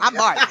 so I'm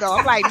March. So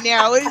I'm like,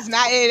 no,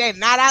 it ain't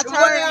not our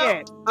turn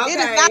yet. Okay. It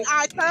is not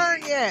our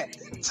turn yet.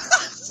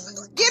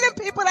 Get them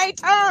people they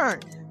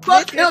turn.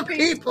 Fuck them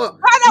people.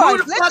 I know.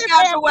 Move the fuck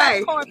out the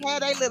way.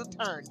 Had their little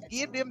turn.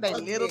 Give them their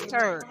little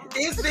turn.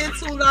 It's been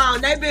too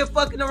long. They've been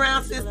fucking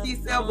around since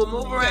December.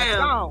 Move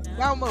around.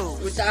 Don't move.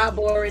 With y'all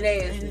boring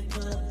ass.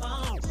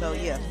 So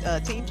yeah,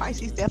 Team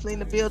Pisces definitely in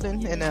the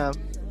building. And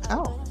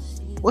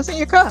what's in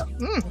your cup?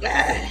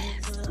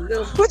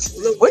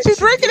 What you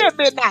drinking at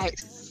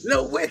midnight?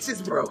 Little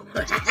witches, bro.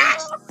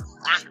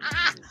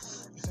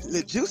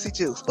 Little juicy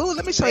juice. Ooh,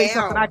 let me show you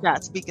something I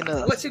got. Speaking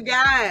of, what you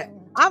got?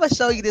 I'm gonna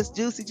show you this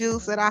juicy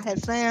juice that I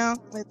had found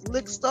at the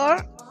liquor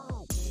store.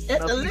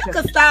 At the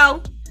liquor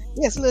store?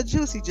 Yes, little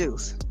juicy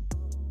juice.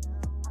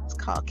 It's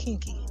called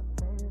Kinky.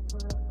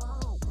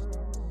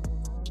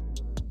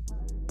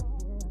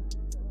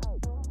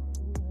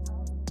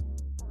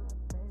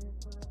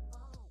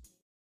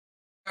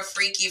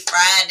 Freaky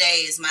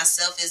Fridays,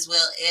 myself as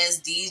well as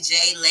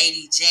DJ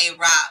Lady J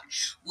Rock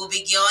will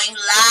be going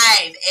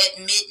live at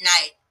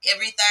midnight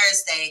every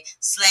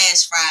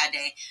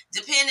Thursday/Friday,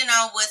 depending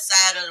on what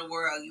side of the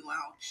world you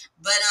on.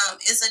 But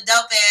it's a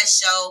dope ass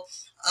show.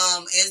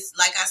 It's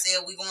like I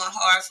said, we're going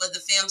hard for the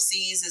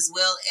femcees as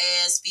well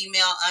as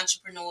female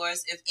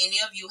entrepreneurs. If any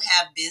of you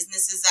have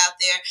businesses out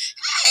there,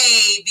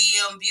 hey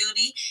BM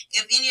Beauty,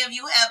 if any of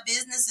you have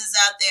businesses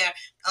out there,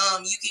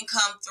 you can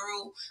come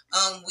through.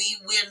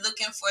 We're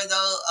looking for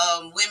the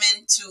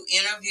women to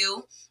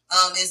interview.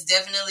 It's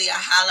definitely a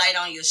highlight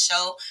on your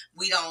show.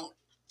 We don't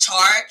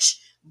charge,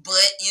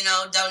 but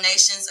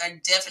donations are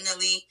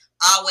definitely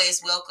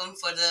always welcome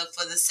for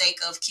the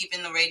sake of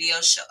keeping the radio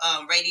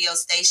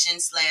station /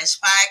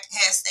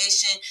 podcast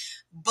station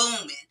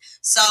booming.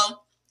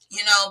 So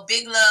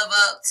big love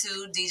up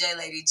to DJ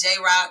Lady J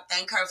Rock.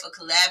 Thank her for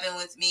collabing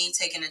with me,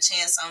 taking a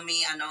chance on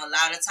me. I know a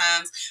lot of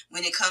times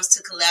when it comes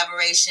to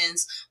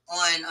collaborations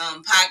on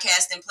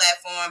podcasting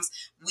platforms,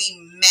 we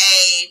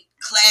made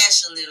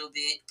clash a little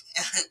bit.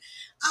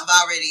 I've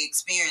already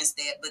experienced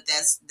that, but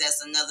that's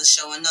another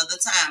show, another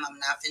time. I'm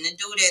not finna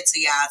do that to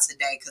y'all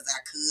today because I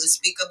could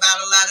speak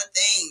about a lot of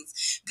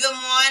things. Good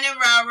morning,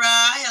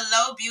 Rara.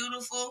 Hello,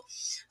 beautiful.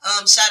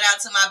 Shout out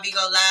to my Big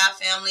O Live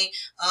family.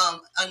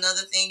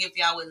 Another thing, if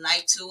y'all would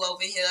like to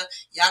over here,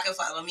 y'all can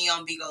follow me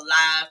on Big O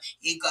Live.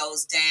 It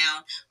goes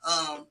down.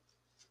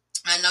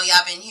 I know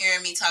y'all been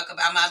hearing me talk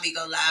about my Big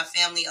O Live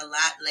family a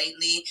lot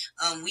lately.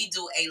 We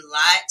do a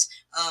lot.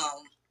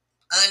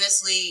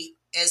 Honestly,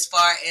 as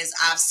far as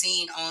I've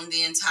seen on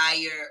the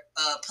entire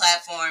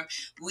platform,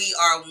 we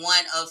are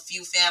one of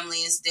few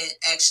families that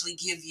actually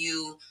give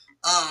you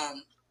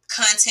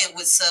content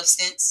with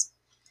substance.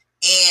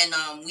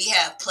 And we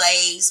have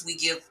plays, we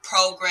give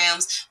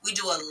programs, we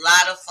do a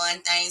lot of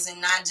fun things, and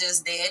not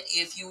just that.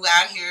 If you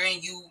out here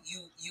and you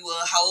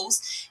a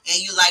host and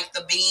you like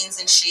the beans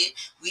and shit,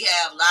 we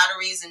have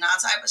lotteries and all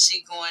type of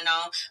shit going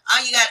on.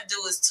 All you gotta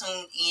do is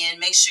tune in.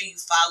 Make sure you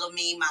follow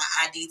me. My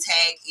ID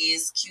tag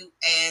is cute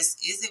as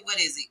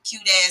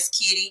cute as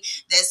kitty.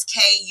 That's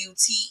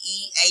KUTEAZZKIDDY.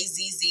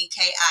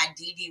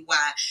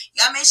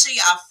 Y'all make sure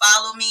y'all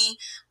follow me.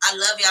 I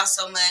love y'all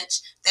so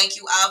much. Thank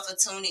you all for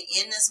tuning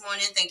in this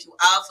morning. Thank you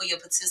all for your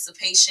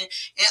participation.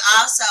 And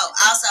also,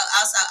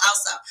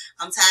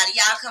 I'm tired of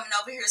y'all coming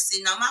over here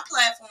sitting on my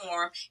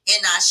platform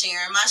and not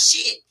sharing my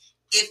shit.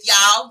 If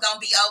y'all gonna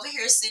be over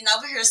here sitting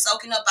over here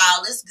soaking up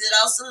all this good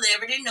old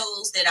celebrity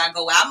news that I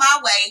go out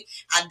my way,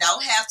 I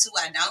don't have to,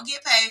 I don't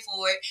get paid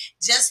for it,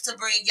 just to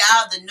bring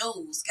y'all the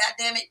news. God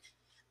damn it.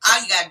 All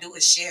you gotta do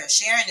is share.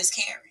 Sharing is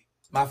caring.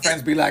 My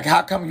friends be like,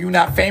 how come you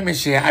not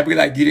famous yet? I be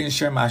like, you didn't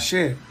share my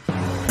shit.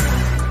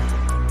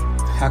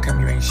 How come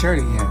you ain't shared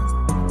it yet?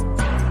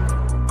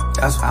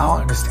 That's what I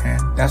don't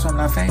understand. That's why I'm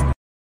not famous.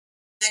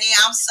 Honey,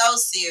 I'm so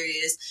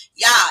serious.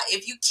 Y'all,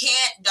 if you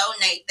can't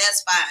donate,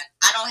 that's fine.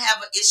 I don't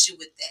have an issue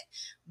with that.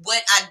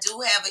 What I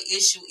do have an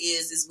issue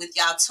is with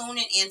y'all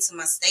tuning into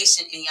my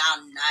station and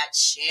y'all not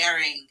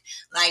sharing.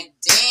 Like,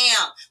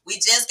 damn, we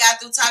just got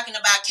through talking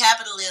about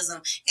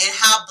capitalism and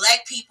how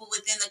black people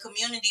within the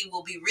community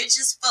will be rich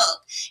as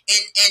fuck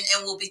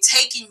and will be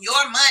taking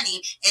your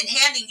money and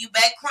handing you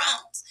back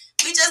crumbs.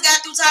 We just got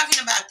through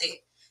talking about that.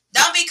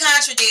 Don't be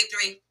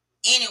contradictory.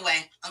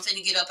 Anyway, I'm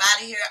finna get up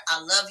out of here.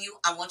 I love you.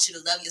 I want you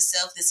to love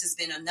yourself. This has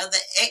been another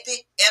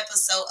epic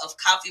episode of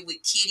Coffee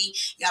with Kitty.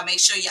 Y'all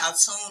make sure y'all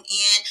tune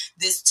in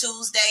this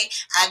Tuesday.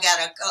 I got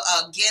a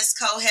guest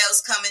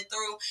co-host coming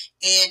through,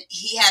 and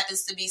he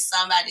happens to be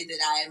somebody that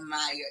I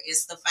admire.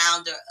 It's the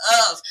founder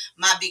of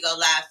my Big O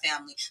Live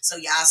family. So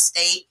y'all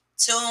stay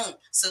tuned.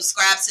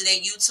 Subscribe to their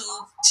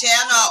YouTube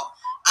channel.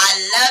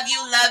 I love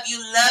you, love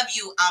you, love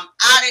you. I'm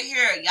out of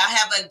here. Y'all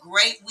have a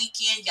great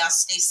weekend. Y'all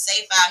stay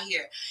safe out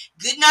here.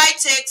 Good night,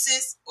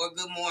 Texas, or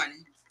good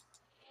morning.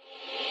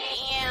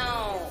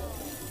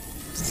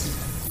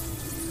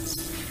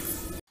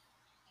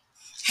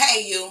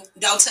 Hey, you.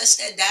 Don't touch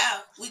that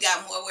dial. We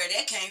got more where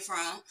that came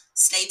from.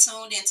 Stay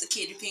tuned into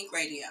Kitty Pink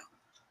Radio.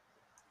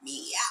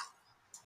 Meow.